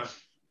was it. Yeah.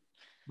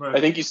 But, I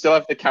think you still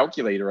have the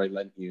calculator I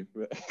lent you.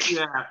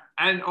 Yeah.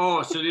 And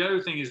so the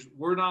other thing is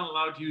we're not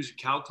allowed to use a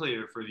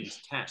calculator for these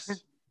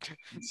tests.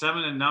 Some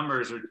of the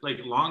numbers are like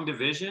long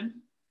division.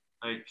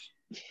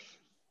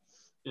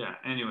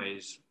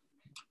 Anyways.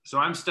 So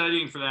I'm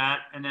studying for that,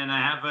 and then I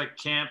have a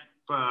camp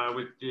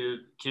with the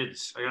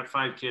kids. I got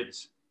 5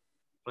 kids,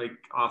 like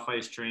off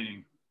ice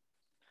training.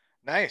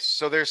 Nice.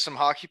 So there's some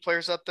hockey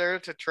players up there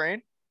to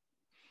train?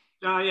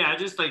 Yeah,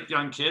 just like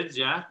young kids.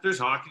 Yeah, there's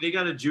hockey. They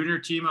got a junior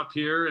team up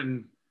here,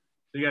 and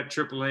they got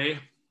AAA.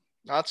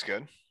 That's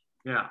good.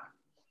 Yeah.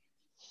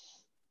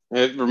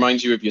 It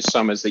reminds you of your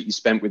summers that you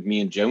spent with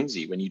me and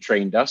Jonesy when you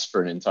trained us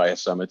for an entire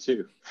summer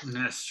too.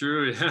 That's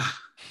true. Yeah.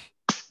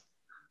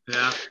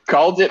 Yeah.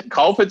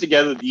 Carl put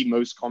together the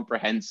most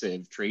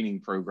comprehensive training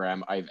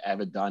program I've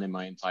ever done in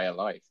my entire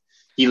life.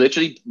 He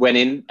literally went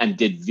in and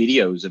did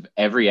videos of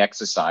every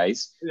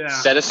exercise,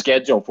 set a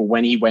schedule for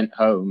when he went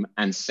home,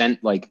 and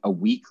sent like a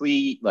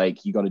weekly,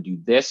 like you got to do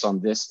this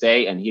on this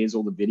day, and here's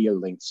all the video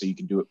links so you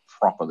can do it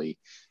properly.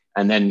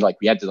 And then like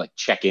we had to like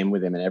check in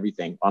with him and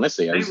everything.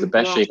 Honestly, it was the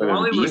best shape I've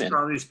ever been in. Wally was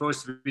probably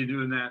supposed to be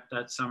doing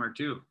that summer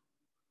too.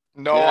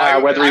 No, I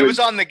was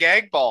on the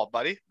gag ball,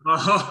 buddy.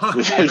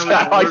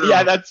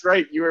 Yeah, that's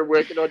right. You were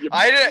working on your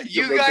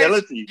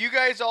mobility. You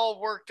guys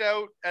all worked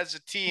out as a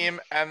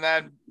team, and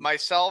then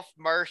myself,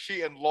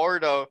 Marshy, and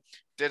Lordo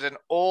did an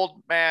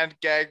old man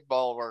gag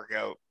ball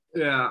workout.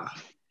 Yeah.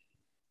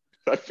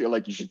 I feel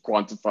like you should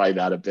quantify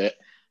that a bit.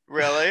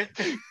 Really?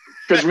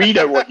 Because we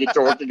know what you're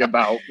talking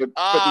about, but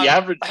the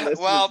average listener is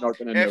not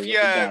going to know.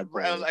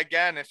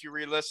 If you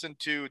re-listen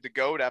to the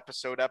GOAT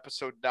episode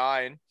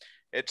 9,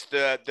 it's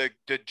the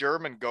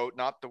German goat,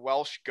 not the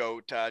Welsh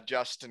goat,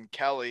 Justin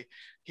Kelly.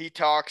 He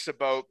talks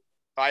about,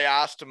 I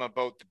asked him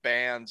about the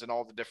bands and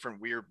all the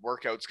different weird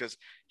workouts because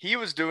he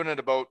was doing it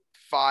about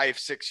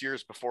 5-6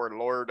 years before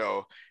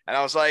Lordo. And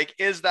I was like,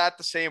 is that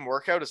the same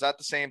workout? Is that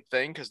the same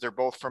thing? Because they're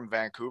both from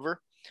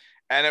Vancouver.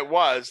 And it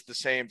was the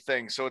same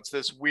thing. So it's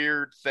this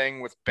weird thing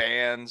with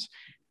bands,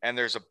 and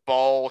there's a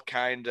ball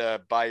kind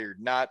of by your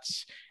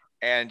nuts.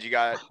 and you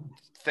got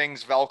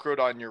things velcroed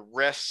on your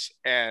wrists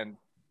and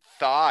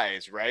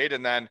thighs, right?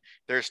 And then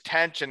there's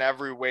tension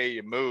every way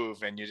you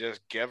move, and you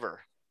just give her.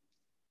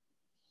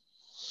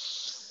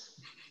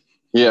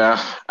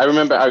 Yeah, I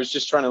remember. I was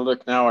just trying to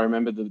look now. I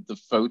remember the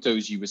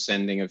photos you were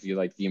sending of you,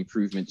 like the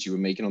improvements you were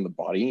making on the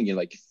body, and you're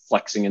like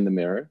flexing in the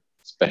mirror.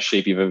 It's the best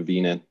shape you've ever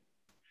been in.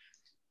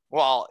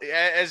 Well,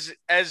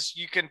 as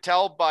you can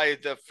tell by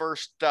the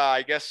first,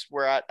 I guess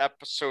we're at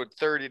episode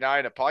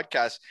 39 of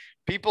podcast.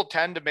 People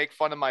tend to make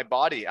fun of my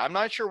body. I'm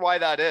not sure why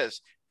that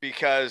is,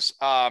 because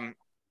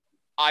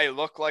I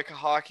look like a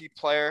hockey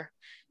player,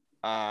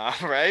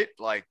 right?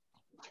 Like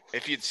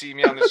if you'd see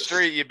me on the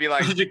street, you'd be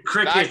like,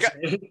 crickets,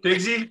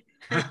 Bigsy.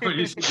 When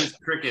you see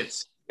just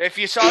crickets. If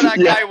you saw that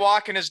guy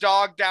walking his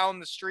dog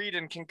down the street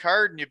in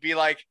Kincardine, you'd be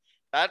like,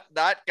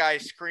 that guy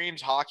screams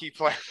hockey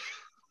player.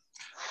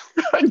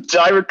 I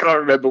can't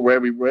remember where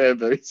we were,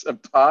 but it's a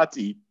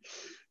party.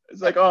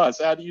 It's like, oh,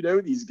 so how do you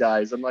know these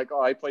guys? I'm like,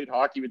 oh, I played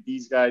hockey with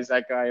these guys,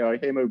 that guy, or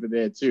him over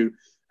there too.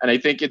 And I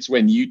think it's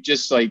when you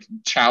just like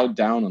chowed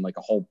down on like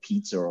a whole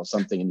pizza or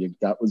something and your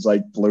gut was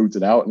like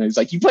bloated out. And it's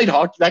like, you played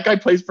hockey? That guy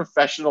plays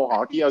professional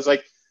hockey? I was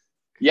like,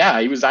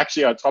 yeah, he was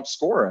actually our top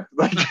scorer.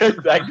 Like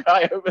that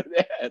guy over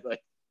there.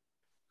 Like,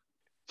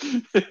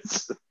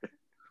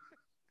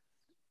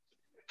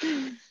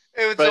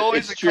 it was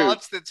always a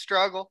constant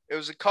struggle. It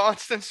was a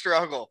constant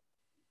struggle.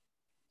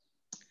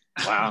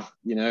 Wow.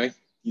 You know,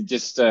 you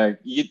just,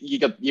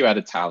 you had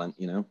a talent,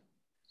 you know.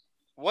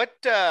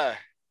 What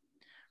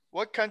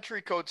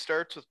country code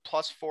starts with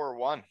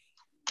 +41?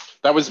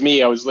 That was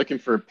me. I was looking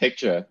for a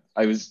picture.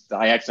 I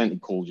accidentally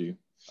called you.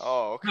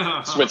 Oh,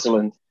 okay.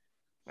 Switzerland.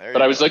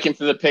 But I was looking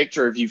for the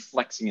picture of you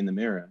flexing in the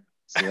mirror.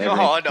 So no,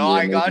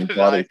 I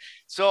got it.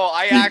 So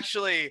I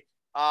actually,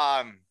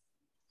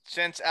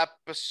 since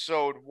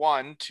episode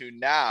 1 to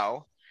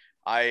now,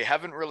 I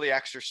haven't really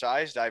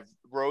exercised. I've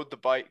rode the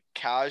bike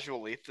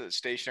casually, the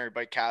stationary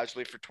bike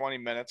casually for 20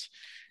 minutes.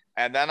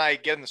 And then I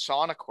get in the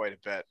sauna quite a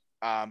bit.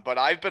 But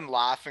I've been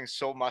laughing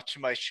so much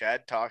in my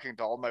shed, talking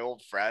to all my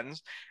old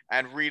friends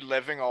and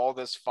reliving all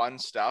this fun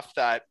stuff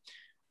that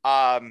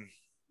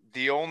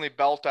the only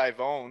belt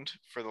I've owned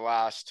for the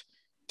last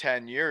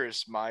 10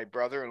 years, my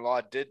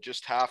brother-in-law did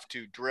just have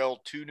to drill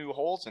 2 new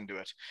holes into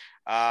it.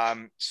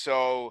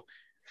 So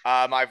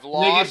I've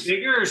lost. Make it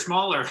bigger or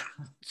smaller?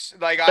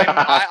 Like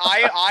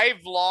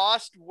I've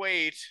lost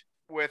weight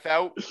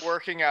without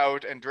working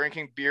out and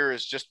drinking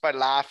beers just by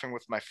laughing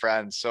with my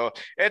friends. So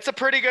it's a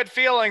pretty good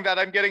feeling that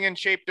I'm getting in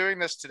shape doing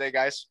this today,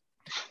 guys.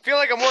 I feel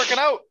like I'm working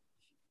out.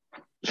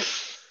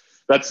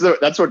 That's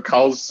what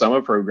Carl's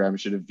summer program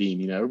should have been,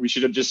 you know. We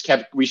should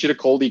have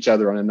called each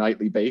other on a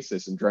nightly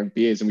basis and drank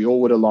beers, and we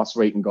all would have lost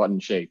weight and gotten in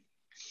shape.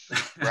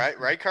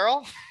 Right,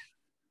 Carl?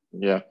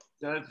 Yeah.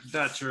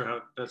 That's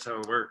how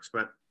it works,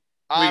 but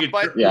we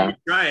could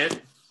try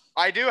it.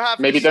 I do have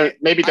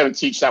don't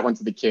teach that one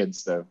to the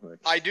kids though.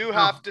 I do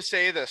have to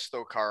say this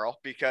though, Carl,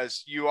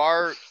 because you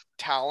are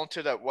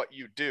talented at what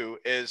you do.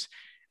 Is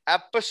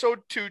episode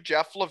 2,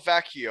 Jeff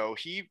Lavecchio,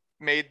 he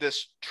made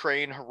this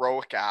Train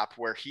Heroic app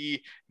where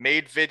he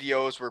made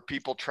videos where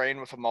people train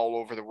with him all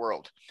over the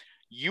world.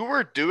 You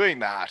were doing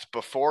that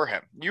before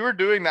him. You were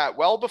doing that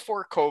well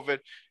before COVID.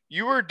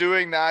 You were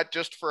doing that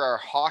just for our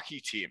hockey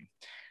team.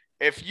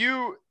 If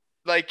you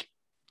like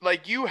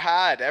you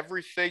had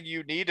everything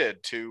you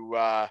needed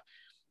to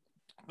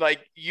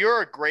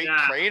you're a great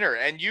trainer,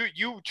 and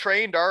you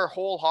trained our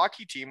whole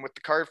hockey team with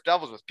the Cardiff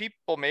Devils. With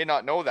people may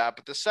not know that,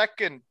 but the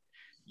second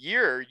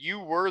year you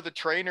were the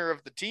trainer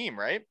of the team,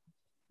 right?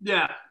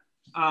 Yeah.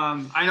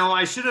 I know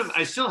I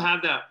still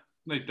have that,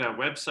 like that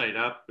website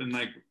up, and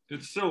like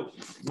it still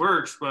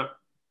works, but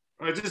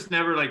I just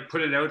never like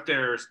put it out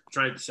there or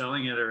tried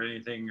selling it or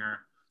anything, or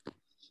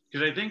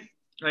because I think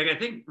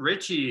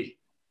Richie,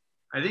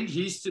 I think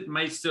he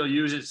might still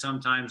use it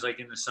sometimes, like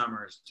in the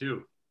summers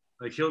too.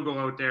 Like he'll go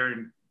out there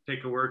and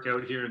take a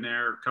workout here and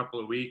there, a couple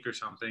a week or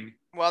something.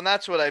 Well, and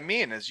that's what I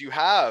mean is you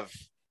have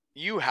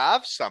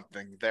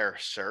something there,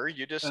 sir.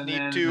 You just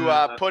need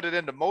to put it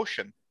into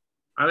motion.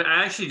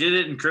 I actually did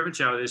it in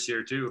Krivenchow this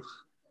year too.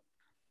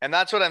 And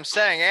that's what I'm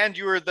saying. And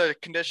you were the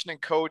conditioning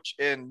coach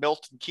in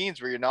Milton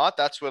Keynes, were you not?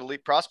 That's what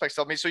Elite Prospects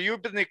told me. So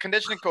you've been the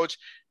conditioning coach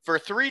for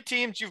 3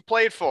 teams you've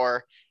played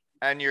for,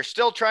 and you're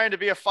still trying to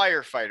be a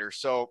firefighter.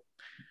 So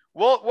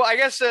well, I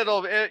guess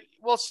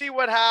we'll see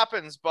what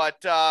happens, but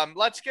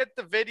let's get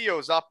the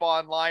videos up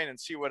online and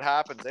see what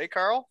happens. Eh,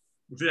 Carl?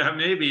 Yeah,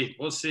 maybe.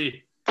 We'll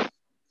see.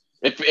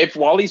 If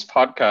Wally's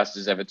podcast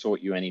has ever taught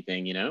you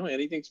anything, you know,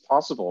 anything's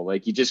possible.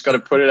 Like you just got to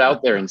put it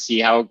out there and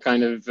see how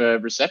kind of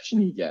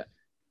reception you get.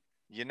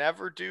 You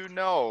never do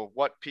know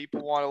what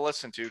people want to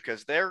listen to,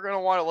 because they're going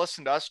to want to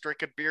listen to us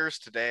drinking beers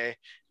today.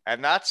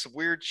 And that's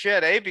weird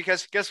shit, eh?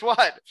 Because guess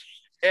what?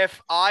 If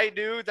I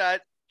knew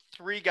that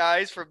 3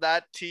 guys from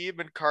that team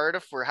in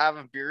Cardiff were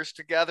having beers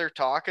together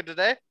talking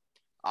today,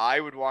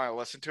 I would want to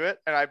listen to it,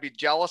 and I'd be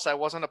jealous I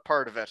wasn't a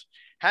part of it.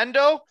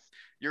 Hendo,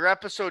 you're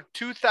episode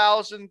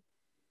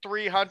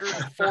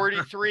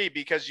 2003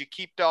 because you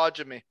keep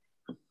dodging me.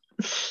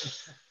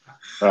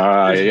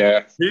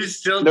 Yeah. He's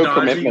still No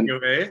dodging commitment.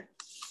 away.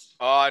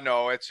 Oh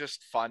no, it's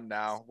just fun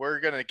now. We're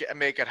gonna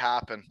make it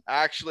happen.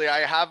 Actually,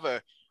 I have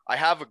a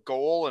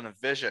goal and a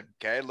vision.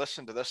 Okay,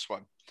 listen to this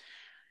one.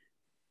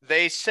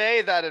 They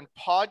say that in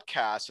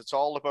podcasts, it's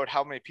all about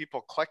how many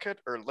people click it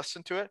or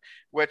listen to it,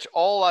 which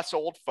all us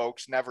old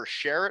folks never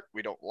share it.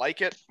 We don't like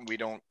it. We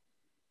don't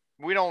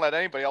let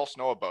anybody else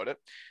know about it.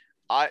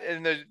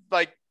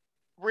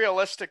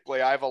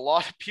 Realistically, I have a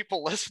lot of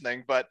people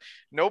listening, but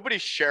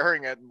nobody's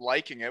sharing it and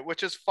liking it,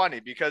 which is funny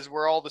because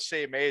we're all the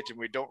same age and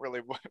we don't really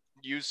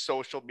use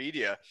social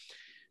media.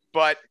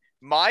 But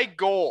my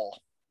goal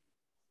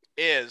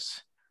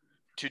is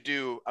to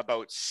do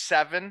about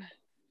 7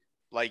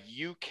 like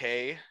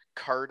UK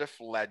Cardiff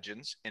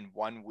legends in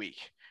 1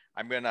 week.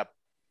 I'm going to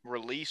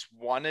release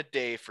one a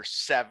day for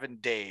 7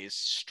 days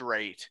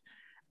straight.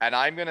 And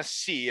I'm going to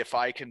see if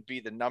I can be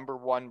the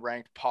 #1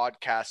 ranked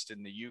podcast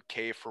in the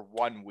UK for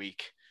 1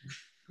 week.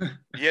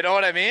 You know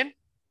what I mean?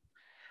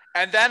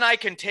 And then I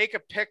can take a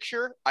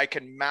picture. I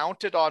can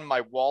mount it on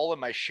my wall in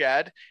my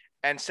shed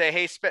and say,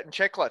 hey, Spit and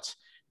Chicklets,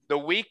 the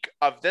week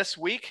of this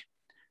week,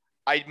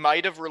 I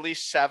might have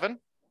released 7,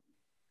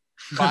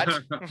 but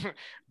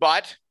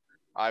but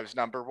I was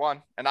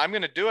 #1 and I'm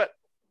going to do it.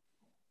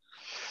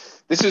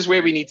 This is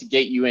where we need to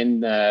get you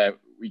in.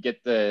 We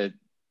get the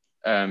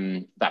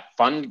that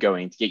fund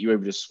going to get you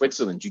over to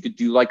Switzerland. You could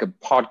do like a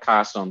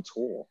podcast on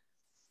tour,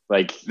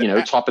 like,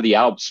 top of the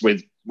Alps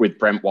with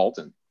Brent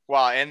Walton.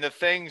 Wow. And the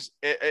things,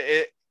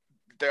 the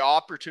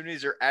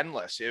opportunities are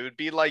endless. It would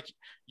be like,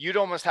 you'd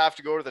almost have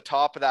to go to the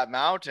top of that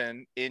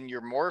mountain in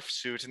your morph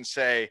suit and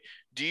say,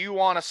 do you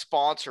want to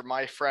sponsor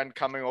my friend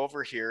coming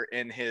over here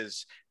in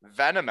his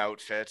Venom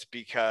outfit?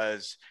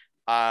 Because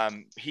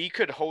he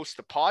could host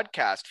the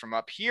podcast from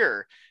up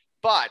here,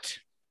 but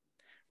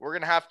we're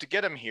going to have to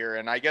get him here.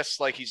 And I guess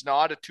like he's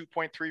not a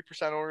 2.3%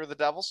 owner of the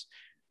Devils.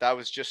 That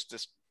was just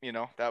this,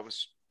 that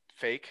was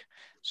fake.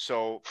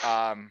 So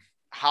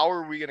how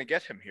are we going to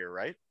get him here,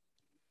 right?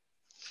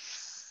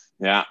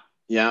 Yeah.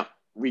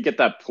 We get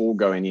that pool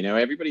going,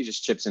 everybody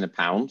just chips in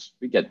 £1.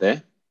 We get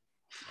there.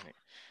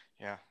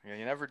 Yeah,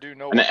 you never do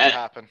know what will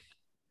happen.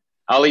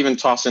 I'll even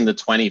toss in the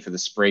 20 for the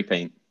spray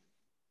paint.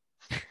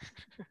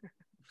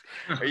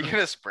 Are you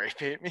gonna spray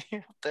paint me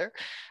up there?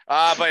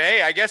 But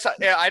hey, I guess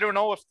I don't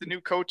know if the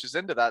new coach is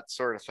into that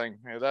sort of thing.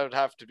 That would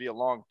have to be a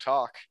long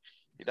talk.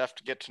 You'd have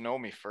to get to know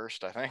me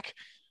first, I think.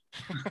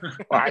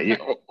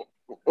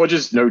 Or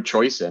just no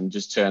choice and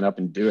just turn up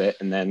and do it,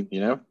 and then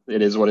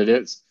it is what it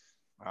is.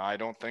 I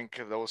don't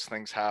think those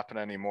things happen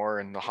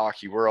anymore in the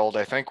hockey world.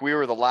 I think we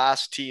were the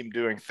last team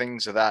doing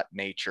things of that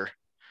nature.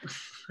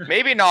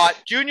 Maybe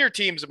not. Junior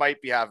teams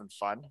might be having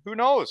fun. Who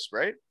knows,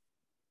 right?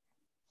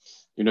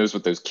 Who knows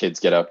what those kids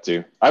get up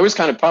to? I was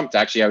kind of pumped,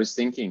 actually. I was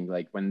thinking,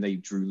 like, when they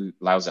drew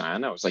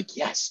Lausanne, I was like,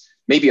 yes,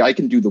 maybe I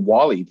can do the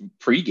Wally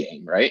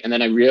pregame, right? And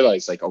then I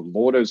realized, like, oh,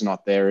 Lordo's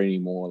not there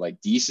anymore.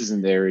 Like, Deese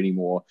isn't there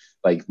anymore.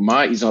 Like,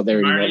 Marty's not there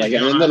anymore. Like,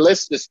 and then the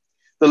list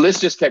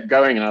just kept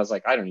going, and I was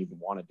like, I don't even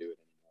want to do it.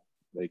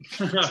 Like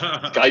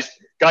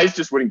guys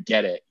just wouldn't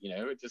get it,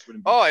 it just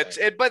wouldn't.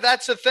 But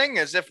that's the thing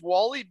is, if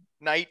Wally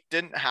night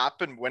didn't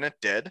happen when it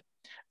did,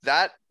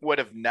 that would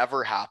have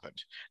never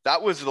happened.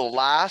 That was the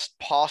last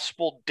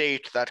possible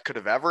date that could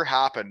have ever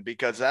happened,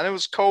 because then it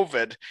was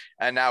COVID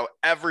and now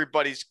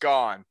everybody's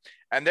gone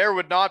and there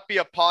would not be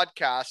a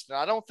podcast. And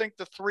I don't think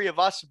the 3 of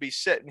us would be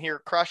sitting here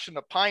crushing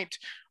a pint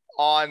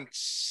on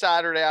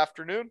Saturday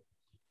afternoon.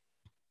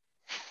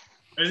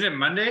 Is it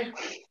Monday?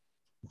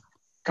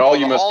 Carl,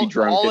 you must be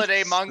drunk.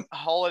 Holiday Monday.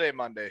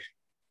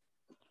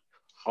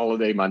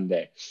 Holiday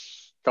Monday.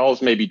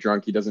 Carl's maybe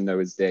drunk. He doesn't know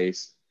his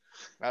days.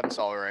 That's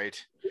all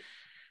right.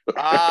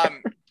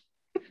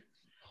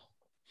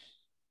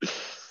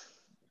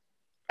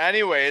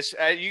 Anyways,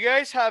 you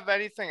guys have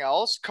anything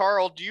else?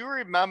 Carl, do you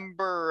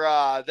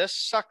remember this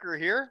sucker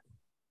here?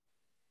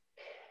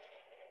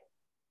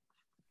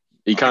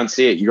 You can't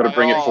see it. You got to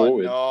bring it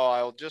forward. No,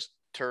 I'll just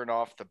turn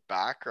off the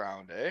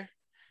background, eh?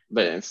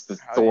 But it's the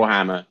Thor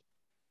hammer.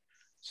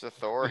 It's the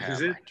Thor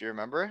hammer. Do you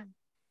remember it?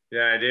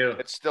 Yeah, I do.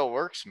 It still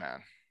works,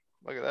 man.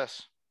 Look at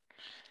this.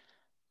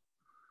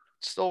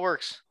 It still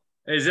works.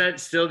 Is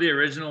that still the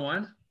original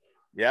one?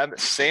 Yeah,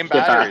 same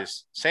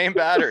batteries. Same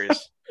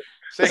batteries.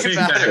 Same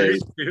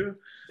batteries too?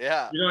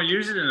 Yeah. You don't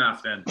use it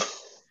enough then.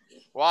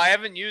 Well, I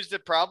haven't used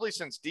it probably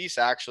since Deese,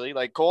 actually.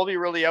 Like, Colby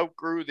really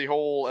outgrew the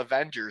whole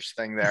Avengers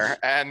thing there,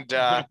 and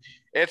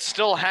it's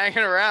still hanging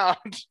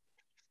around.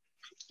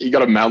 You got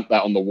to mount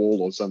that on the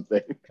wall or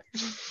something.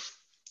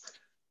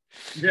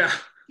 Yeah.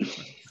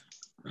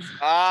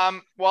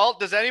 Well,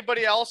 does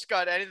anybody else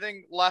got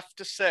anything left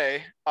to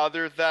say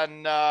other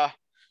than I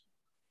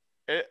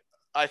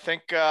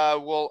think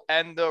we'll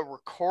end the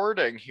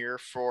recording here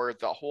for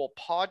the whole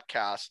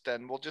podcast,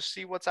 and we'll just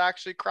see what's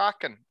actually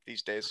cracking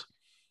these days.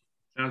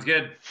 Sounds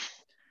good.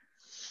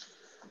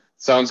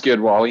 Sounds good,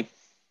 Wally.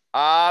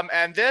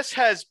 And this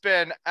has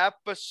been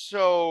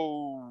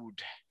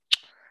episode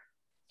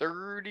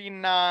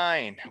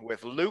 39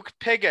 with Luke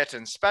Piggott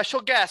and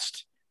special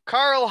guest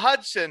Carl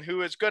Hudson,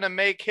 who is going to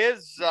make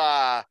his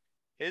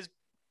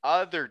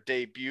other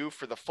debut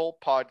for the full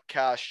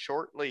podcast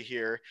shortly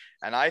here.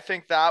 And I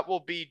think that will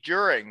be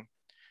during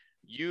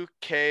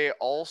UK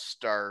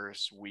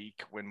All-Stars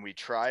week when we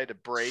try to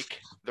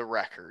break the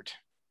record.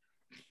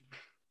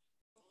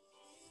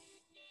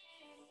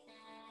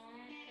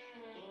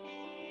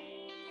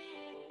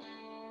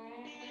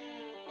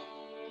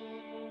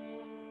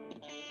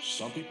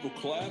 Some people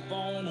clap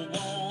on the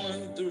 1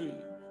 and 3.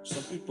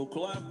 Some people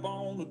clap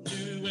on the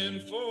 2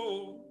 and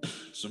 4.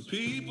 Some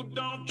people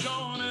don't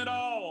join at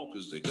all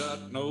because they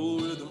got no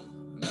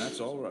rhythm, and that's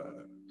all right.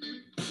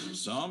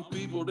 Some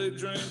people, they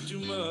drink too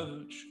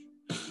much.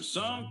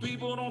 Some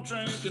people don't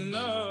drink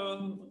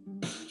enough.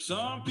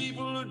 Some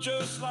people are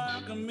just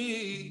like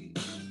me.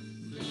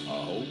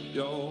 I hope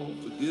y'all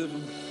forgive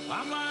them.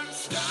 I'm like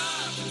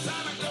stars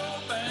inside a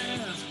gold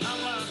bands.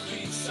 I'm like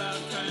peace side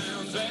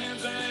towns, and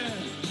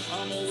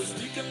I'm always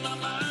speaking my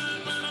mind.